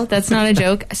of all, that's not a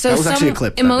joke. So that was actually a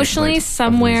clip. Emotionally,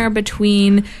 somewhere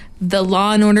between the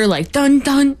Law and Order like dun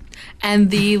dun and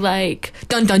the like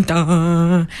dun dun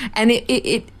dun, and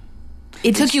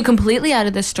it took you completely out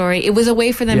of the story. It was a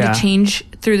way for them to change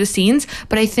through the scenes,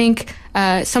 but I think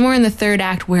somewhere in the third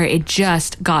act where it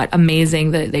just got amazing,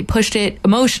 they pushed it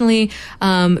emotionally.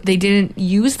 They didn't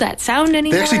use that sound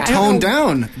anymore. They actually toned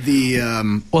down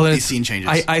the scene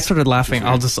changes. I started laughing.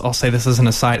 I'll say this as an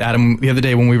aside, Adam. The other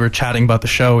day when we were chatting about the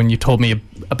show, and you told me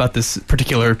about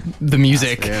the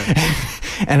music,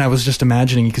 and I was just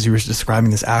imagining, because you were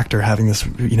describing this actor having this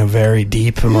very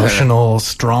deep, emotional,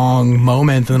 strong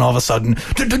moment, and then all of a sudden,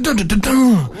 what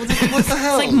the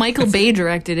hell? It's like Michael Bay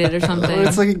directed it or something.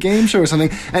 It's like a game show or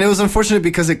something. And it was unfortunate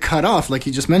because it cut off, like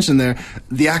you just mentioned there.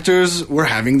 The actors were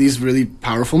having these really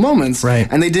powerful moments, right?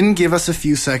 And they didn't give us a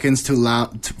few seconds to allow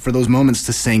for those moments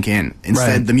to sink in.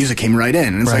 Instead, the music came right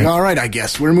in, and it's like, all right, I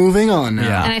guess we're moving on now.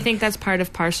 Yeah. And I think that's part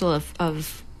of parcel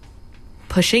of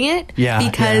pushing it,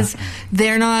 because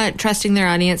they're not trusting their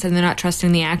audience and they're not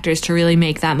trusting the actors to really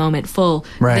make that moment full.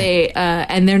 Right.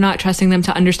 And they're not trusting them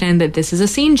to understand that this is a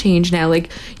scene change now.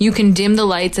 Like, you can dim the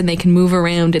lights and they can move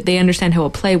around. They understand how a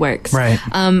play works. Right.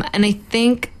 And I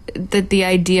think that the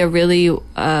idea really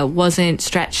wasn't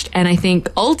stretched. And I think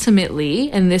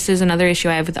ultimately, and this is another issue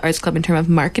I have with the Arts Club in terms of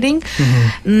marketing,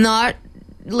 not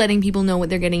letting people know what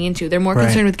they're getting into. They're more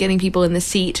concerned with getting people in the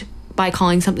seat by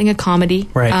calling something a comedy.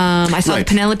 Right. I saw the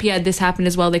Penelope ad, this happened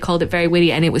as well. They called it very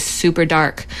witty, and it was super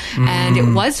dark. And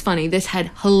it was funny. This had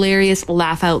hilarious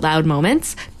laugh out loud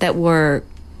moments that were,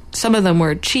 some of them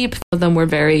were cheap, some of them were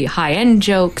very high-end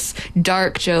jokes,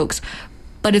 dark jokes.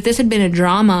 But if this had been a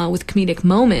drama with comedic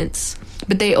moments,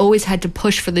 but they always had to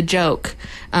push for the joke.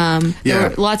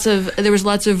 There was lots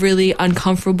of really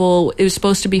uncomfortable, it was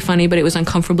supposed to be funny, but it was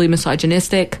uncomfortably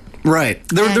misogynistic. Right.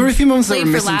 There were a few moments that were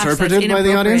misinterpreted by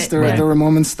the audience. There were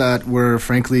moments that were,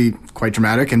 frankly, quite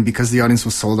dramatic, and because the audience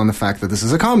was sold on the fact that this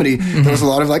is a comedy, there was a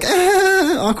lot of like,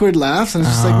 awkward laughs, and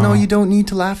it's just like, no, you don't need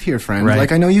to laugh here, friend. Right.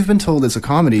 Like, I know you've been told it's a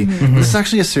comedy, but this is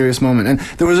actually a serious moment. And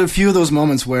there was a few of those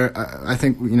moments where I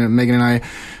think, Megan and I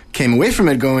came away from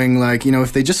it going like,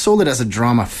 if they just sold it as a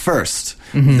drama first,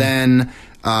 then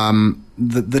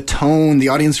the tone, the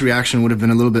audience reaction would have been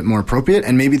a little bit more appropriate,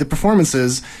 and maybe the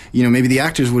performances, maybe the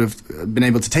actors would have been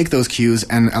able to take those cues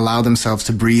and allow themselves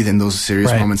to breathe in those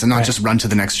serious moments and not just run to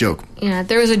the next joke. Yeah,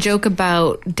 there was a joke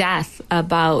about death,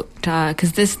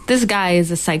 because this guy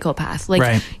is a psychopath.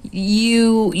 Like,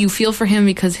 you feel for him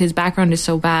because his background is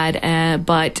so bad,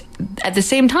 but at the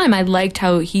same time, I liked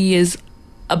how he is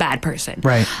a bad person.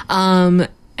 Right.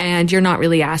 And you're not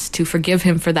really asked to forgive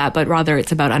him for that, but rather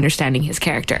it's about understanding his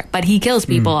character. But he kills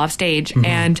people off stage,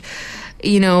 and,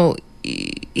 he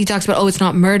talks about, it's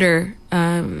not murder.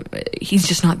 He's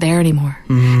just not there anymore.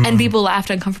 And people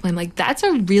laughed uncomfortably. I'm like, that's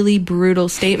a really brutal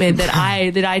statement that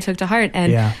I took to heart.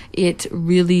 And it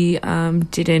really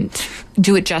didn't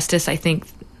do it justice, I think.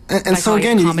 And so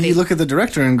again, you look at the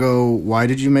director and go, why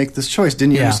did you make this choice?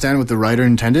 Didn't you understand what the writer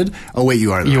intended? Oh, wait,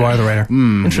 you are the writer.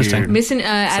 Interesting.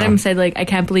 Adam said, like, I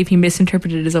can't believe he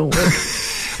misinterpreted his own work.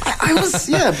 I was,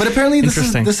 but apparently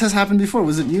this has happened before.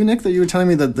 Was it you, Nick, that you were telling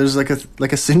me that there's like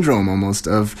a syndrome almost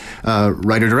of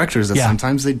writer-directors that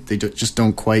sometimes they just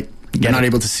don't quite... They're not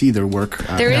able to see their work.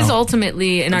 There is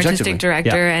ultimately an artistic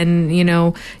director, and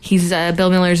he's Bill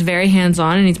Miller's very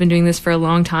hands-on, and he's been doing this for a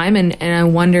long time. And I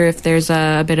wonder if there's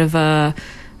a bit of a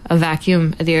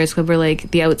vacuum at the Arts Club where,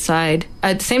 like, the outside.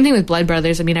 Same thing with Blood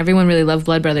Brothers. I mean, everyone really loved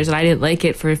Blood Brothers, and I didn't like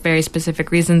it for very specific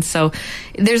reasons. So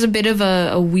there's a bit of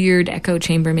a weird echo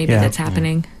chamber maybe that's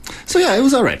happening. So it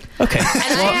was all right. Okay, and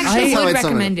I actually would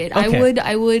recommend it. Okay.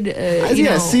 I would.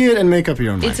 See it and make up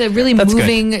your own mind. It's a really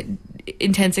moving,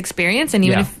 intense experience, and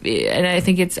even and I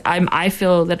think I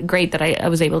feel that great that I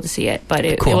was able to see it, but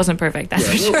it wasn't perfect. That's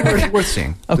for sure. Worth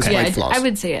seeing. Okay, I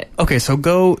would say it. Okay, so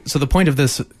the point of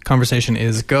this conversation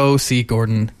is go see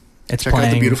Gordon. Check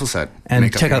out the beautiful set and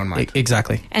make check up your out own mind.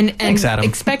 Exactly. And thanks, Adam.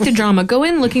 Expect a drama. Go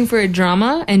in looking for a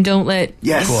drama, and don't let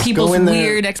people's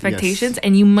weird expectations.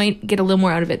 And you might get a little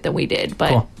more out of it than we did.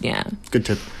 But good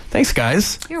tip. Thanks,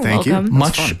 guys. You're welcome.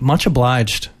 Much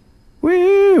obliged.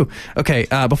 Woo! Okay,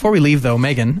 before we leave, though,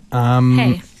 Megan,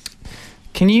 hey,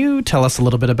 can you tell us a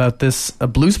little bit about this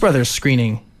Blues Brothers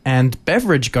screening and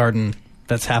beverage garden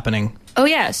that's happening? Oh,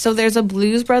 yeah. So there's a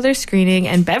Blues Brothers screening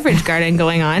and beverage garden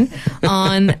going on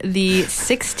the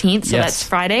 16th. So that's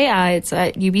Friday. It's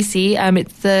at UBC.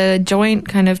 It's the joint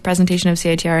kind of presentation of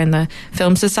CITR and the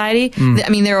Film Society. I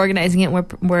mean, they're organizing it. We're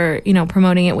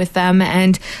promoting it with them.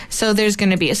 And so there's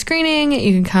going to be a screening.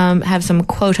 You can come have some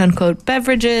quote unquote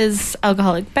beverages,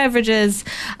 alcoholic beverages.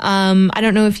 I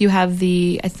don't know if you have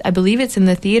I believe it's in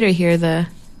the theater here, the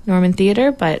Norman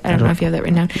Theater, but I don't know if you have that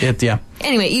written down. Yeah.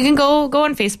 Anyway, you can go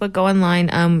on Facebook, go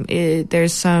online.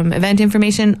 There's some event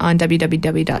information on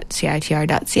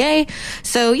www.citr.ca.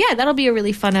 So yeah, that'll be a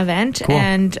really fun event. Cool.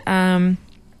 And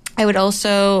I would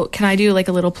also, can I do like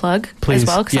a little plug Please. as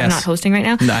well? Because I'm not hosting right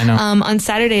now. No, I know. On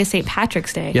Saturday is St.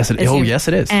 Patrick's Day. Yes, yes,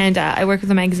 it is. And I work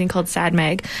with a magazine called Sad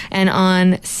Mag. And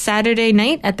on Saturday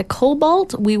night at the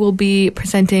Cobalt, we will be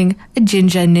presenting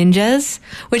Ginger Ninjas,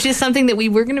 which is something that we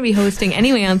were going to be hosting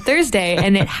anyway on Thursday,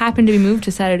 and it happened to be moved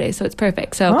to Saturday, so it's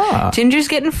perfect. So Ginger's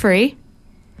getting free.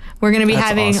 We're going to be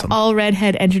having all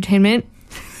redhead entertainment.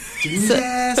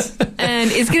 Gingers. And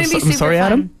it's going to be super sorry, fun.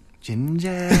 Adam?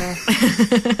 Ginger.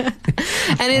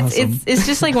 And it's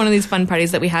just like one of these fun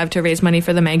parties that we have to raise money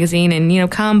for the magazine, and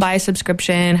come buy a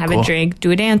subscription, have a drink, do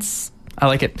a dance. I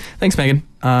like it. Thanks, Megan.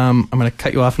 I'm going to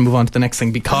cut you off and move on to the next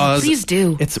thing because please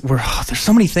do. There's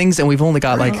so many things and we've only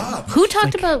got who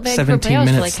talked about Vancouver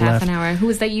Playoffs for like half an hour? Who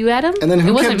was that? You, Adam? And then who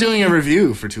kept wasn't doing me. a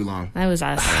review for too long? That was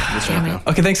us. Damn it.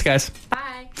 Okay, thanks, guys.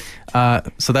 Bye.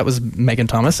 So that was Megan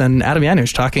Thomas and Adam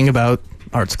Yanush talking about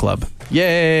Arts Club.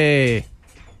 Yay!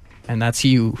 And that's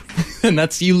you. And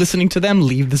that's you listening to them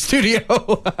leave the studio.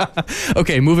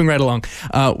 Okay, moving right along.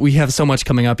 We have so much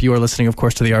coming up. You are listening, of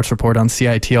course, to the Arts Report on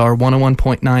CITR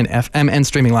 101.9 FM and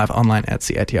streaming live online at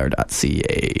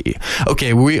CITR.ca.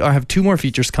 Okay, we have two more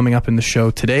features coming up in the show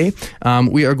today.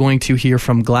 We are going to hear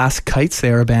from Glass Kites.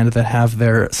 They are a band that have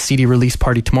their CD release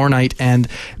party tomorrow night. And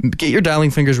get your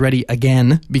dialing fingers ready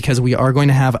again, because we are going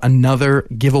to have another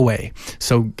giveaway.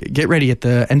 So get ready. At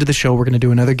the end of the show, we're going to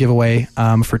do another giveaway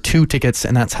for 2 tickets,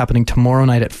 and that's happening tomorrow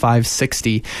night at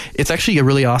 5:60. It's actually a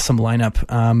really awesome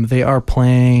lineup. They are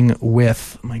playing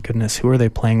with, my goodness, who are they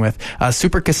playing with?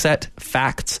 Super Cassette,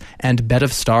 Facts, and Bed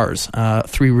of Stars.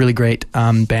 3 really great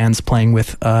bands playing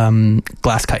with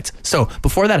Glass Kites. So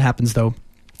before that happens, though,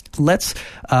 let's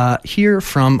hear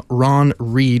from Ron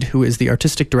Reed, who is the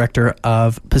artistic director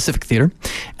of Pacific Theatre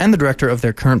and the director of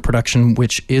their current production,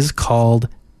 which is called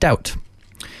Doubt.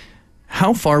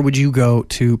 How far would you go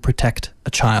to protect a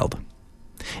child?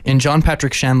 In John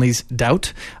Patrick Shanley's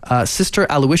Doubt, Sister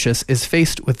Aloysius is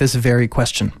faced with this very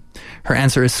question. Her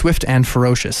answer is swift and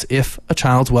ferocious. If a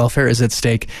child's welfare is at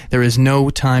stake, there is no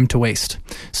time to waste.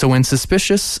 So when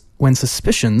suspicions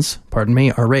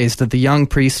are raised that the young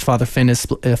priest, Father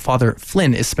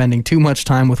Flynn, is spending too much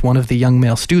time with one of the young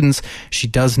male students, she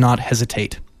does not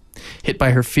hesitate. Hit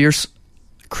by her fierce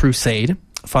crusade,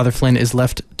 Father Flynn is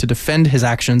left to defend his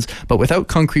actions, but without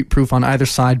concrete proof on either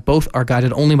side, both are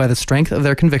guided only by the strength of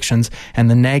their convictions and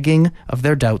the nagging of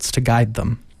their doubts to guide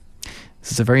them.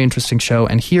 This is a very interesting show,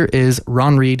 and here is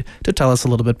Ron Reed to tell us a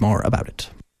little bit more about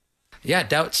it. Yeah,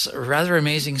 Doubt's a rather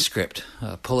amazing script.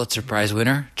 Pulitzer Prize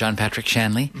winner, John Patrick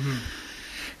Shanley. Mm-hmm.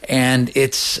 And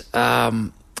it's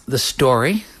the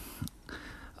story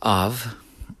of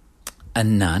a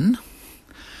nun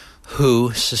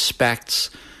who suspects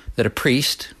that a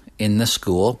priest in the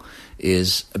school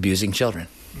is abusing children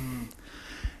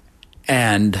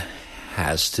and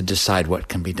has to decide what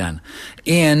can be done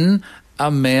in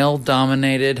a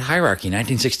male-dominated hierarchy,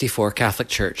 1964 Catholic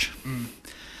Church.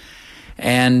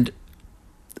 And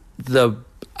the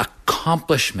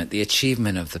accomplishment, the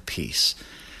achievement of the piece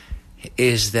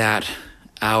is that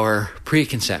our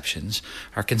preconceptions,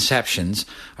 our conceptions,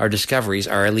 our discoveries,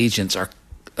 our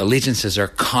allegiances are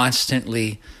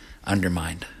constantly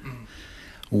undermined.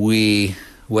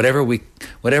 Whatever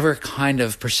kind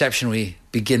of perception we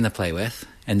begin the play with,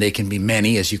 and they can be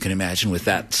many, as you can imagine, with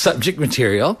that subject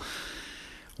material,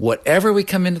 whatever we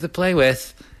come into the play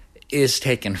with is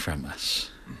taken from us.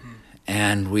 Mm-hmm.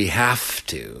 And we have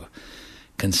to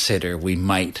consider we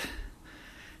might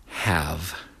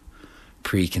have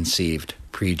preconceived,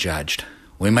 prejudged.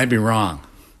 We might be wrong.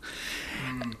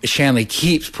 Shanley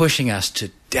keeps pushing us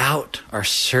to doubt our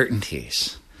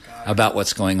certainties about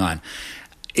what's going on.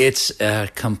 It's a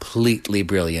completely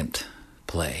brilliant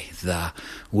play. The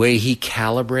way he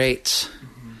calibrates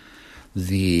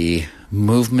the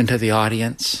movement of the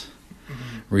audience,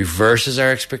 reverses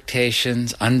our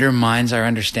expectations, undermines our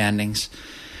understandings.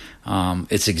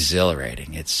 It's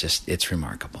exhilarating. It's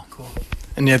remarkable. Cool.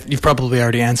 And you've probably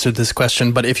already answered this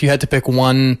question, but if you had to pick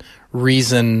one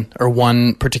reason or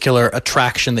one particular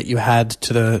attraction that you had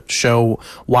to the show,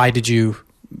 why did you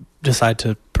decide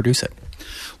to produce it?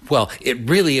 Well, it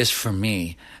really is, for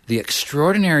me, the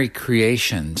extraordinary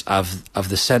creations of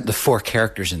the four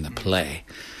characters in the play.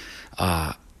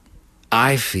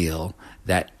 I feel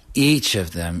that each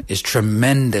of them is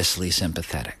tremendously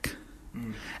sympathetic.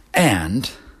 And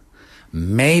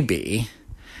maybe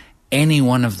any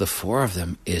one of the four of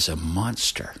them is a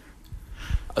monster.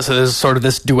 So there's sort of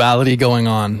this duality going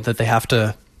on that they have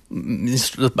to,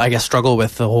 I guess, struggle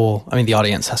with the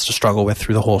audience has to struggle with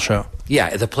through the whole show.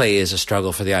 Yeah, the play is a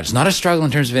struggle for the audience. Not a struggle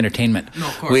in terms of entertainment. No,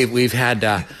 of course. We've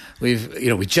had,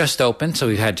 we just opened, so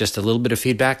we've had just a little bit of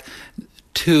feedback.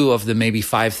 2 of the maybe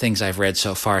 5 things I've read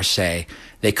so far say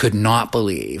they could not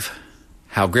believe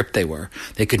how gripped they were.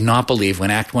 They could not believe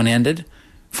when Act 1 ended,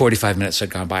 45 minutes had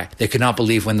gone by. They could not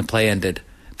believe when the play ended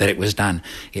that it was done.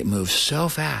 It moves so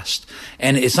fast.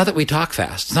 And it's not that we talk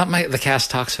fast. It's not the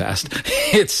cast talks fast.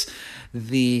 It's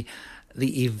the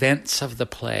events of the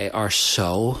play are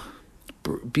so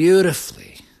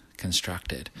beautifully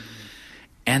constructed.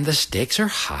 And the stakes are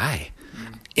high.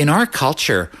 In our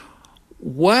culture,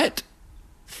 what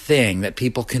thing that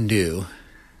people can do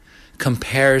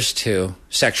compares to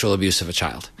sexual abuse of a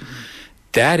child?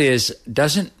 That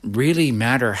doesn't really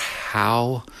matter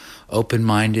how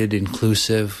open-minded,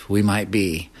 inclusive we might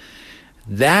be.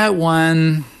 That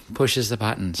one pushes the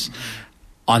buttons.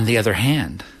 On the other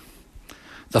hand,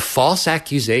 the false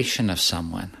accusation of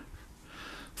someone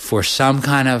for some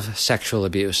kind of sexual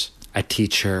abuse, a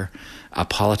teacher, a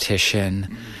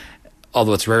politician,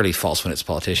 although it's rarely false when it's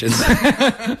politicians.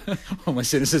 Oh, my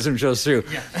cynicism shows through.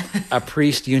 Yeah. A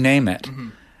priest, you name it.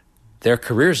 Their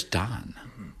career's done.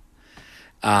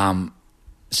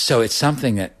 So it's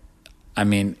something that,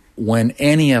 when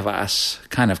any of us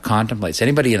kind of contemplates,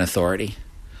 anybody in authority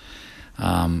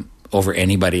over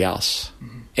anybody else,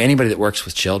 anybody that works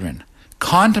with children,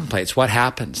 contemplates what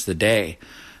happens the day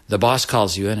the boss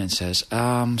calls you in and says,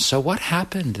 so what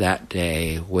happened that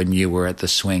day when you were at the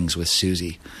swings with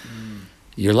Susie?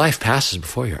 Your life passes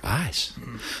before your eyes.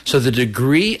 So the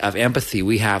degree of empathy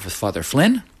we have with Father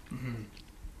Flynn,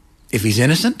 if he's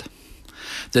innocent,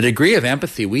 the degree of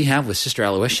empathy we have with Sister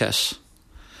Aloysius,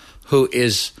 who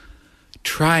is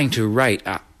trying to right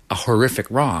a horrific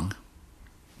wrong,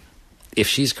 if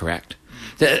she's correct,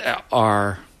 that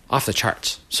are off the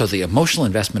charts. So the emotional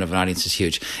investment of an audience is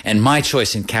huge. And my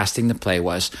choice in casting the play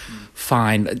was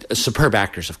find superb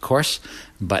actors, of course,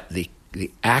 but the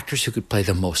actors who could play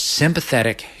the most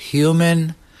sympathetic,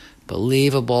 human,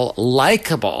 believable,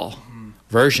 likable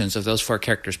versions of those 4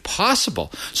 characters possible.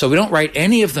 So we don't write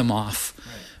any of them off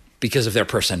because of their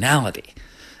personality.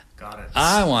 Got it.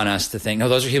 I want us to think, no,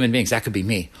 those are human beings. That could be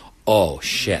me. Oh,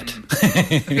 shit.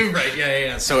 Right,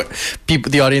 yeah. So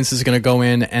the audience is going to go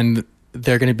in and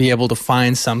they're going to be able to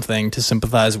find something to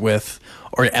sympathize with,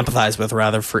 or empathize with,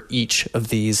 rather, for each of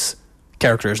these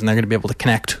characters, and they're going to be able to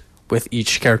connect with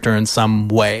each character in some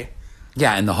way.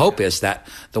 Yeah, and the hope is that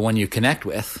the one you connect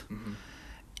with,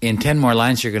 in 10 more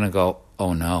lines, you're going to go,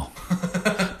 oh no,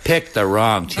 pick the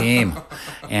wrong team.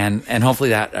 And hopefully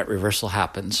that reversal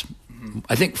happens.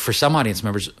 I think for some audience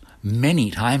members,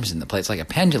 many times in the play, it's like a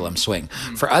pendulum swing.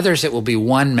 For others, it will be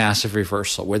one massive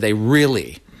reversal where they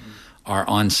really are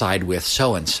on side with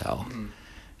so-and-so.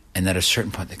 And then at a certain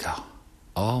point they go,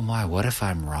 oh my, what if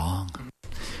I'm wrong?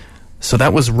 So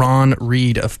that was Ron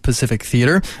Reed of Pacific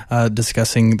Theatre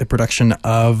discussing the production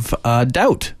of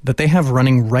Doubt that they have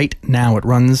running right now. It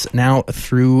runs now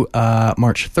through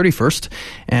March 31st.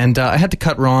 And I had to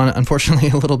cut Ron, unfortunately,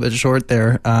 a little bit short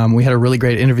there. We had a really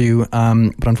great interview,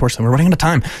 but unfortunately, we're running out of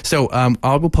time. So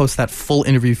I will post that full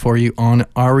interview for you on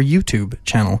our YouTube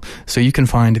channel. So you can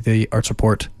find the Arts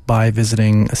Report by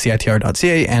visiting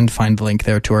citr.ca and find the link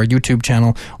there to our YouTube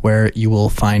channel where you will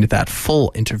find that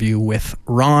full interview with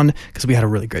Ron, because we had a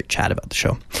really great chat about the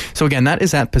show. So again, that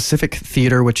is at Pacific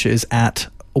Theatre, which is at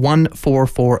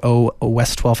 1440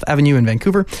 West 12th Avenue in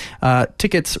Vancouver.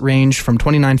 Tickets range from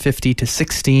 $29.50 to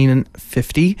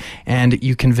 $16.50, and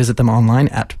you can visit them online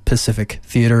at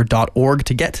pacifictheatre.org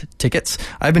to get tickets.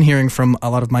 I've been hearing from a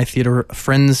lot of my theatre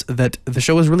friends that the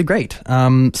show is really great,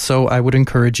 so I would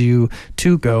encourage you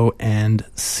to go and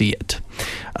see it.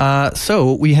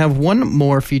 So we have one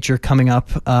more feature coming up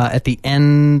at the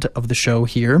end of the show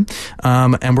here,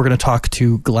 and we're going to talk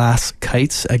to Glass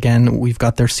Kites. Again, we've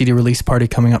got their CD release party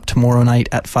coming up tomorrow night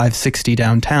at 560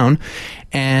 downtown,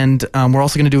 and we're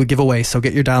also going to do a giveaway, so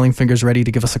get your dialing fingers ready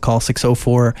to give us a call.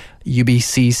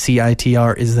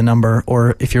 604-UBC-CITR is the number,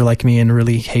 or if you're like me and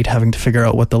really hate having to figure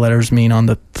out what the letters mean on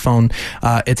the phone,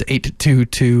 it's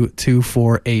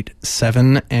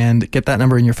 822-2487, and get that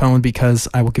number in your phone because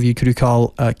I will give you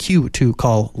a cue to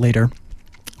call later.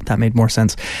 That made more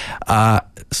sense.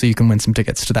 So you can win some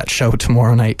tickets to that show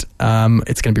tomorrow night.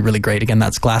 It's going to be really great. Again,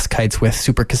 that's Glass Kites with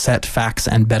Super Cassette, Facts,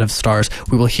 and Bed of Stars.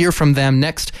 We will hear from them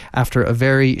next after a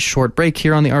very short break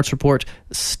here on the Arts Report.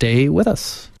 Stay with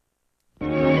us.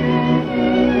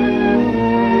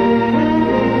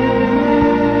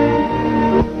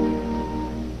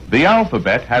 The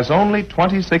alphabet has only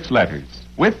 26 letters.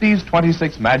 With these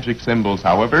 26 magic symbols,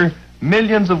 however,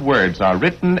 millions of words are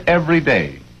written every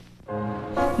day.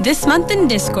 This month in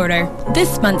Discorder.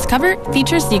 This month's cover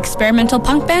features the experimental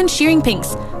punk band Shearing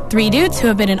Pinks, 3 dudes who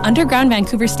have been an underground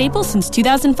Vancouver staple since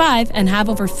 2005 and have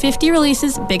over 50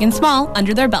 releases, big and small,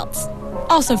 under their belts.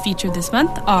 Also featured this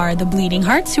month are the Bleeding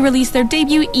Hearts, who released their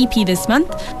debut EP this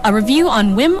month, a review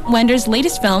on Wim Wender's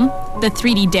latest film, the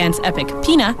 3D dance epic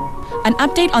Pina, an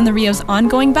update on the Rio's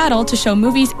ongoing battle to show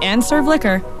movies and serve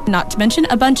liquor, not to mention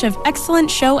a bunch of excellent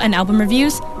show and album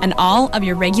reviews, and all of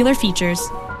your regular features.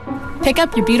 Pick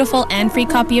up your beautiful and free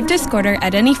copy of Discorder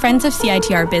at any Friends of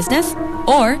CITR business,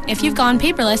 or if you've gone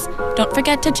paperless, don't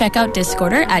forget to check out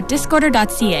Discorder at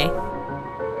discorder.ca.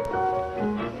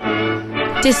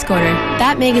 Discorder,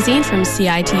 that magazine from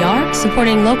CITR,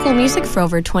 supporting local music for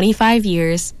over 25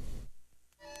 years.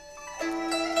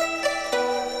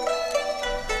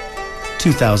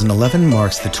 2011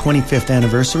 marks the 25th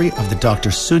anniversary of the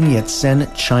Dr. Sun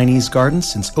Yat-sen Chinese Garden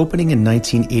since opening in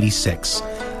 1986.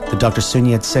 The Dr. Sun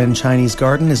Yat-sen Chinese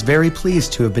Garden is very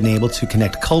pleased to have been able to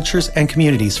connect cultures and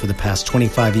communities for the past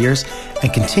 25 years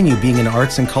and continue being an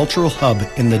arts and cultural hub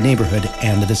in the neighborhood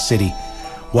and the city.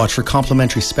 Watch for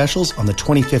complimentary specials on the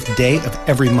 25th day of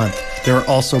every month. There are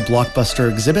also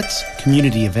blockbuster exhibits,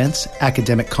 community events,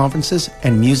 academic conferences,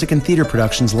 and music and theater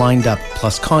productions lined up,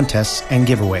 plus contests and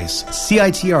giveaways.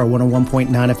 CITR 101.9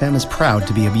 FM is proud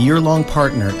to be a year-long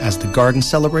partner as the Garden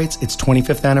celebrates its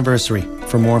 25th anniversary.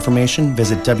 For more information,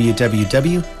 visit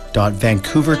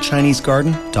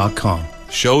www.vancouverchinesegarden.com.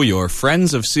 Show your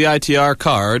Friends of CITR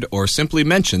card or simply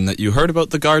mention that you heard about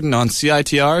the garden on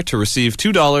CITR to receive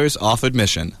 $2 off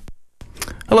admission.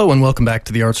 Hello and welcome back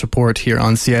to the Arts Report here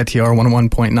on CITR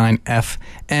 101.9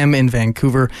 FM in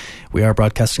Vancouver. We are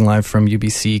broadcasting live from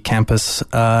UBC campus,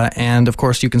 and of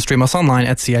course you can stream us online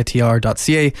at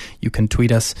CITR.ca. You can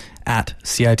tweet us at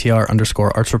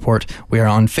CITR_Arts Report. We are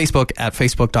on Facebook at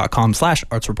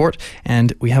facebook.com/Arts Report,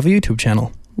 and we have a YouTube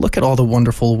channel. Look at all the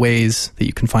wonderful ways that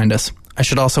you can find us. I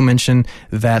should also mention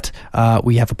that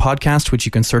we have a podcast which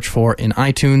you can search for in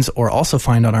iTunes or also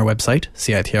find on our website,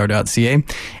 CITR.ca.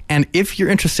 And if you're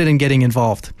interested in getting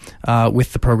involved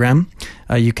with the program,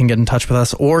 you can get in touch with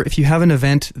us. Or if you have an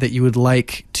event that you would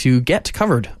like to get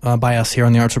covered by us here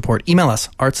on the Arts Report, email us,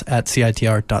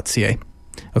 arts@CITR.ca.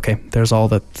 Okay, there's all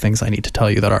the things I need to tell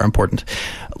you that are important.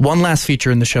 One last feature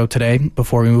in the show today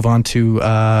before we move on to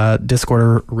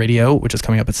Discorder Radio, which is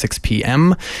coming up at 6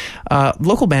 p.m.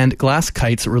 Local band Glass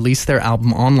Kites released their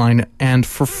album online and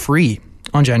for free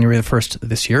on January the 1st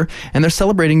this year, and they're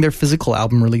celebrating their physical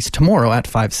album release tomorrow at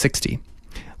 5:60.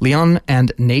 Leon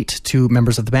and Nate, two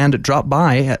members of the band, dropped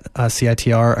by at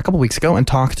CITR a couple weeks ago and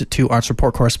talked to Arts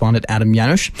Report correspondent Adam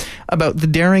Janusz about the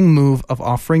daring move of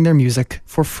offering their music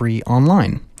for free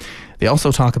online. They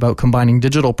also talk about combining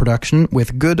digital production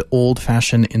with good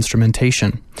old-fashioned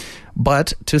instrumentation.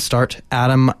 But to start,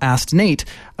 Adam asked Nate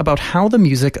about how the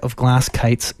music of Glass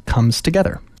Kites comes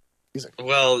together.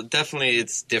 Well, definitely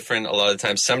it's different a lot of the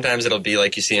times. Sometimes it'll be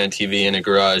like you see on TV in a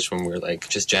garage when we're like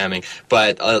just jamming.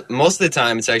 But most of the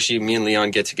time it's actually me and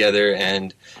Leon get together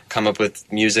and come up with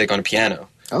music on a piano.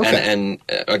 Okay. And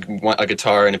a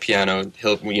guitar and a piano.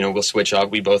 We'll switch off.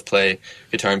 We both play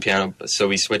guitar and piano, so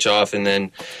we switch off and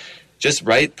then just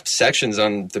write sections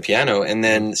on the piano, and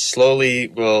then slowly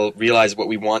we'll realize what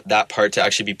we want that part to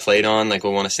actually be played on. Like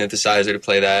we'll want a synthesizer to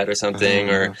play that or something,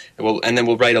 and then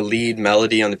we'll write a lead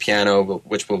melody on the piano,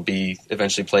 which will be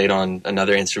eventually played on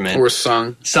another instrument or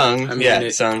sung. Sung.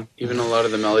 Even a lot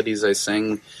of the melodies I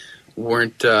sang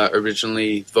weren't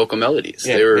originally vocal melodies.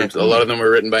 A lot of them were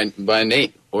written by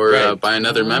Nate or by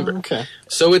another member. Okay.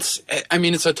 So it's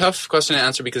a tough question to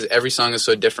answer because every song is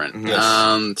so different. Yes.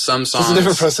 Some songs... It's a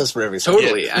different process for every song.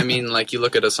 Totally. Yeah. You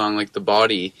look at a song like The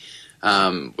Body,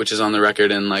 which is on the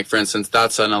record, and for instance,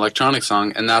 that's an electronic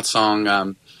song, and that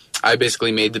song, I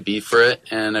basically made the beat for it,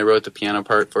 and I wrote the piano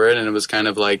part for it, and it was kind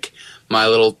of like my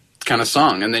little kind of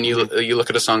song. And then you look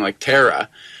at a song like Terra,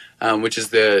 which is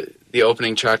the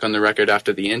opening track on the record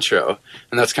after the intro,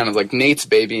 and that's kind of like Nate's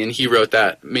baby, and he wrote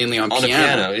that mainly on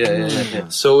piano. The piano. Yeah.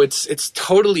 So it's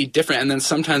totally different, and then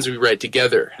sometimes we write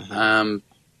together. But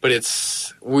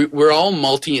we're all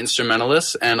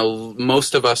multi-instrumentalists, and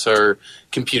most of us are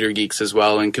computer geeks as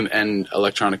well, and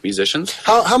electronic musicians.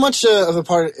 How much of a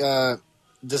part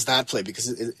does that play?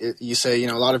 Because you say,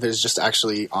 a lot of it is just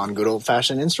actually on good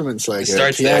old-fashioned instruments like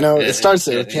There. piano. It starts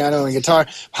there with piano and guitar.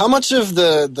 How much of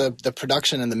the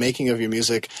production and the making of your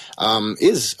music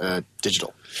is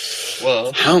digital?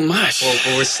 Well, how much?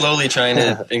 Well, we're slowly trying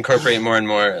to incorporate more and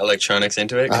more electronics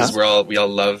into it because we all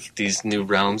love these new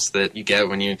realms that you get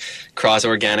when you cross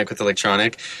organic with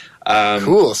electronic.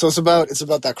 Cool. So it's about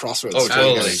that crossroads. Oh,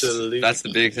 totally. Absolutely. That's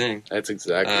the big thing. That's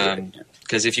exactly right.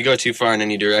 Because if you go too far in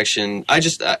any direction,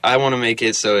 I want to make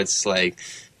it so it's like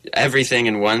everything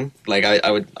in one. Like I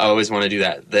always want to do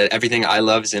that. That everything I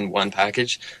love is in one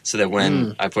package, so that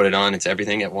when I put it on, it's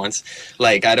everything at once.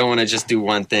 Like I don't want to just do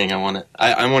one thing. I'm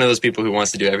one of those people who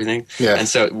wants to do everything. Yeah. And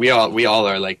so we all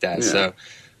are like that. Yeah. So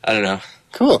I don't know.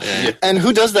 Cool. Yeah. And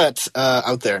who does that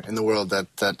out there in the world that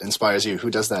inspires you? Who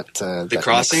does that? The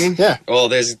crossing? Mix? Yeah. Well,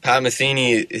 there's Pat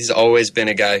Metheny. He's always been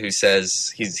a guy who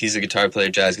says he's a guitar player,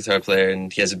 jazz guitar player,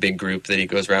 and he has a big group that he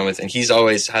goes around with. And he's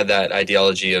always had that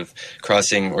ideology of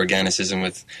crossing organicism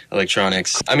with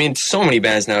electronics. I mean, so many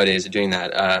bands nowadays are doing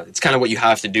that. It's kind of what you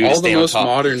have to do to stay on top. All the most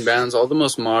modern bands, all the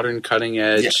most modern, cutting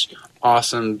edge. Yeah.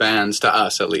 Awesome bands, to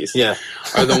us at least, are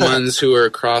the ones who are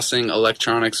crossing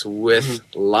electronics with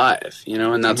live,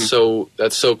 and that's so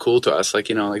cool to us. Like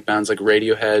like bands like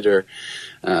Radiohead or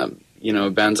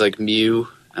bands like Mew,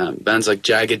 bands like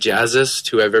Jagged Jazzist,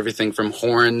 who have everything from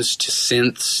horns to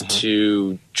synths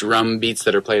to drum beats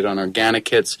that are played on organic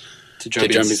kits to drum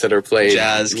beats that are played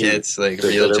jazz kits, like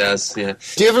real jazz. Yeah.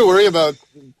 Do you ever worry about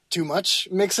too much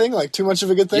mixing, like too much of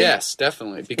a good thing? Yes,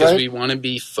 definitely, because we want to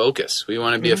be focused. We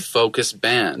want to be a focused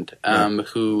band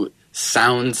who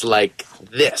sounds like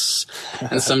this.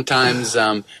 And sometimes,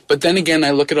 but then again,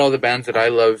 I look at all the bands that I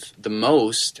love the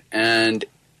most, and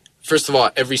first of all,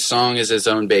 every song is its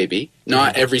own baby.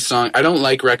 Not every song. I don't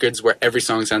like records where every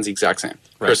song sounds the exact same.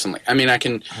 Personally, I mean, I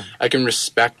can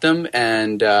respect them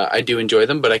and I do enjoy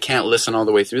them, but I can't listen all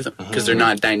the way through them because they're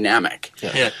not dynamic.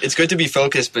 Yeah, it's good to be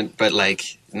focused, but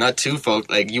like not too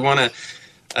focused. Like you want to,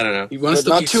 I don't know, you want to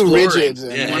not too rigid,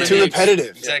 and too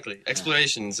repetitive. Exactly,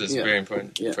 explorations is very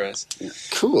important for us. Yeah.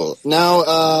 Cool. Now,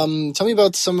 tell me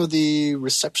about some of the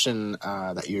reception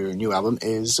that your new album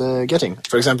is getting.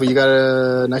 For example, you got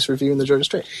a nice review in the Georgia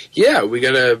Straight. Yeah, we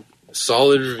got a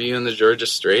solid review in the Georgia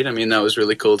Straight. I mean, that was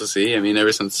really cool to see. I mean,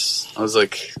 ever since I was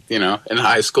like, in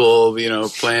high school,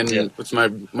 playing with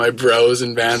my bros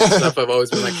and bands and stuff, I've always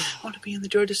been like, I want to be in the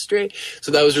Georgia Straight.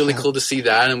 So that was really cool to see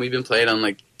that. And we've been playing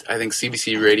on I think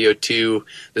CBC Radio 2,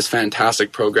 this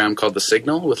fantastic program called The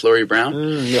Signal with Laurie Brown.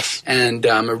 Yes. And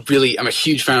I'm a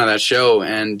huge fan of that show.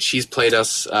 And she's played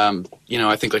us, I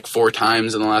think 4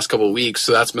 times in the last couple of weeks.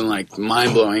 So that's been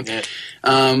mind blowing.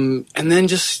 And then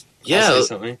just, I'll say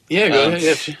something. Yeah, go ahead.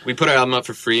 Yeah. We put our album up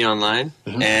for free online,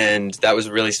 and that was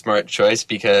a really smart choice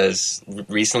because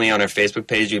recently on our Facebook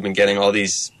page we've been getting all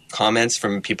these comments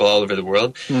from people all over the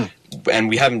world, and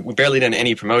we barely done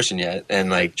any promotion yet,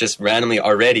 and just randomly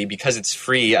already, because it's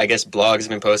free, I guess blogs have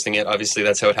been posting it. Obviously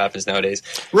that's how it happens nowadays,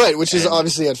 right? Which is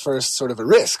obviously at first sort of a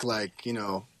risk,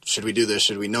 should we do this?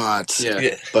 Should we not?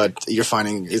 Yeah. But you're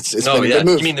finding it's been a good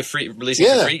move. You mean the free releasing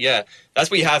for free? Yeah. That's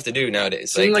what you have to do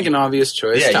nowadays. Seemed like an obvious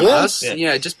choice to us.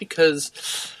 Yeah. Just because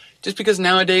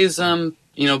nowadays,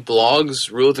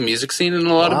 blogs rule the music scene in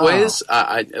a lot of ways.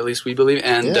 At least we believe,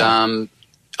 and a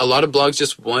lot of blogs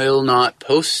just will not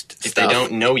post if they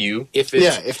don't know you. If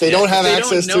they don't have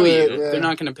access to it, they're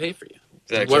not going to pay for you.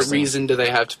 Exactly. What reason do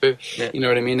they have to pay? Yeah. You know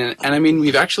what I mean? And I mean,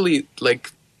 we've actually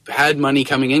had money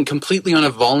coming in completely on a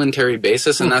voluntary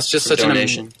basis, and that's just such an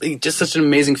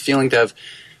amazing feeling to have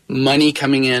money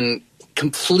coming in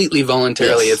completely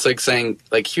voluntarily. It's like saying,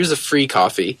 here's a free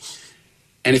coffee,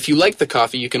 and if you like the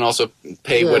coffee, you can also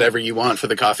pay whatever you want for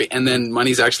the coffee, and then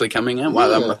money's actually coming in.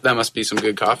 Wow, that must be some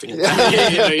good coffee. You know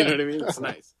what I mean? It's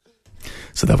nice.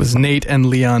 So that was Nate and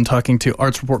Leon talking to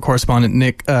Arts Report correspondent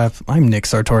Nick. I'm Nick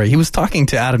Sartore. He was talking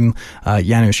to Adam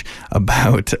Janusz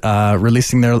about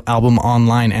releasing their album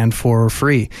online and for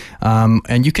free.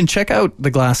 And you can check out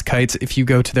the Glass Kites if you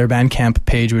go to their Bandcamp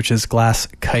page, which is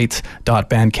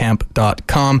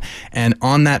glasskites.bandcamp.com. And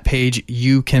on that page,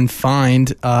 you can find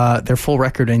their full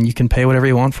record and you can pay whatever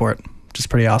you want for it, which is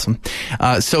pretty awesome.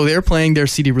 So they're playing their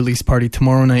CD release party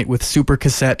tomorrow night with Super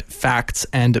Cassette, Facts,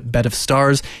 and Bed of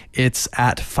Stars. It's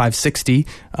at 560,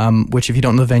 which if you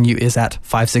don't know the venue is at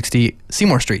 560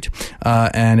 Seymour Street,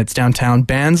 and it's downtown.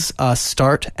 Bands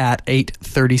start at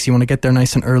 8:30, so you want to get there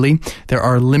nice and early. There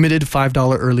are limited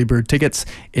 $5 early bird tickets.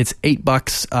 It's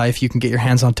 $8 if you can get your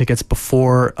hands on tickets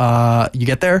before you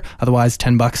get there. Otherwise,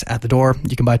 $10 at the door.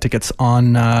 You can buy tickets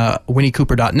on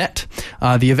winniecooper.net.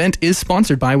 The event is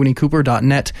sponsored by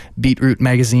winniecooper.net, Beetroot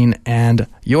Magazine, and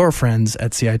your friends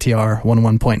at CITR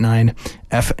 101.9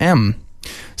 FM.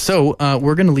 So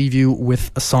we're going to leave you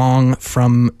with a song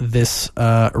from this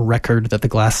record that the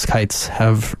Glass Kites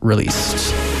have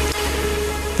released.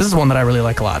 This is one that I really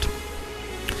like a lot.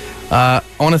 I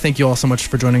want to thank you all so much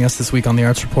for joining us this week on the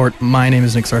Arts Report. My name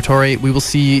is Nick Sartore. We will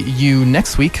see you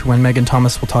next week when Megan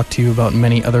Thomas will talk to you about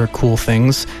many other cool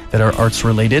things that are arts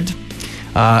related.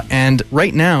 And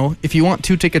right now, if you want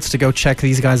 2 tickets to go check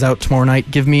these guys out tomorrow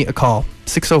night, give me a call.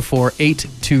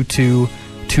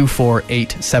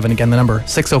 604-822-2487. Again, the number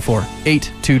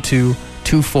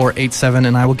 604-822-2487,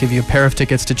 and I will give you a pair of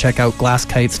tickets to check out Glass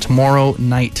Kites tomorrow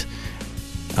night.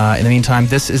 In the meantime,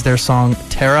 this is their song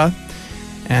Terra,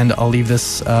 and I'll leave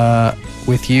this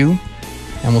with you,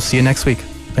 and we'll see you next week.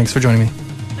 Thanks for joining me.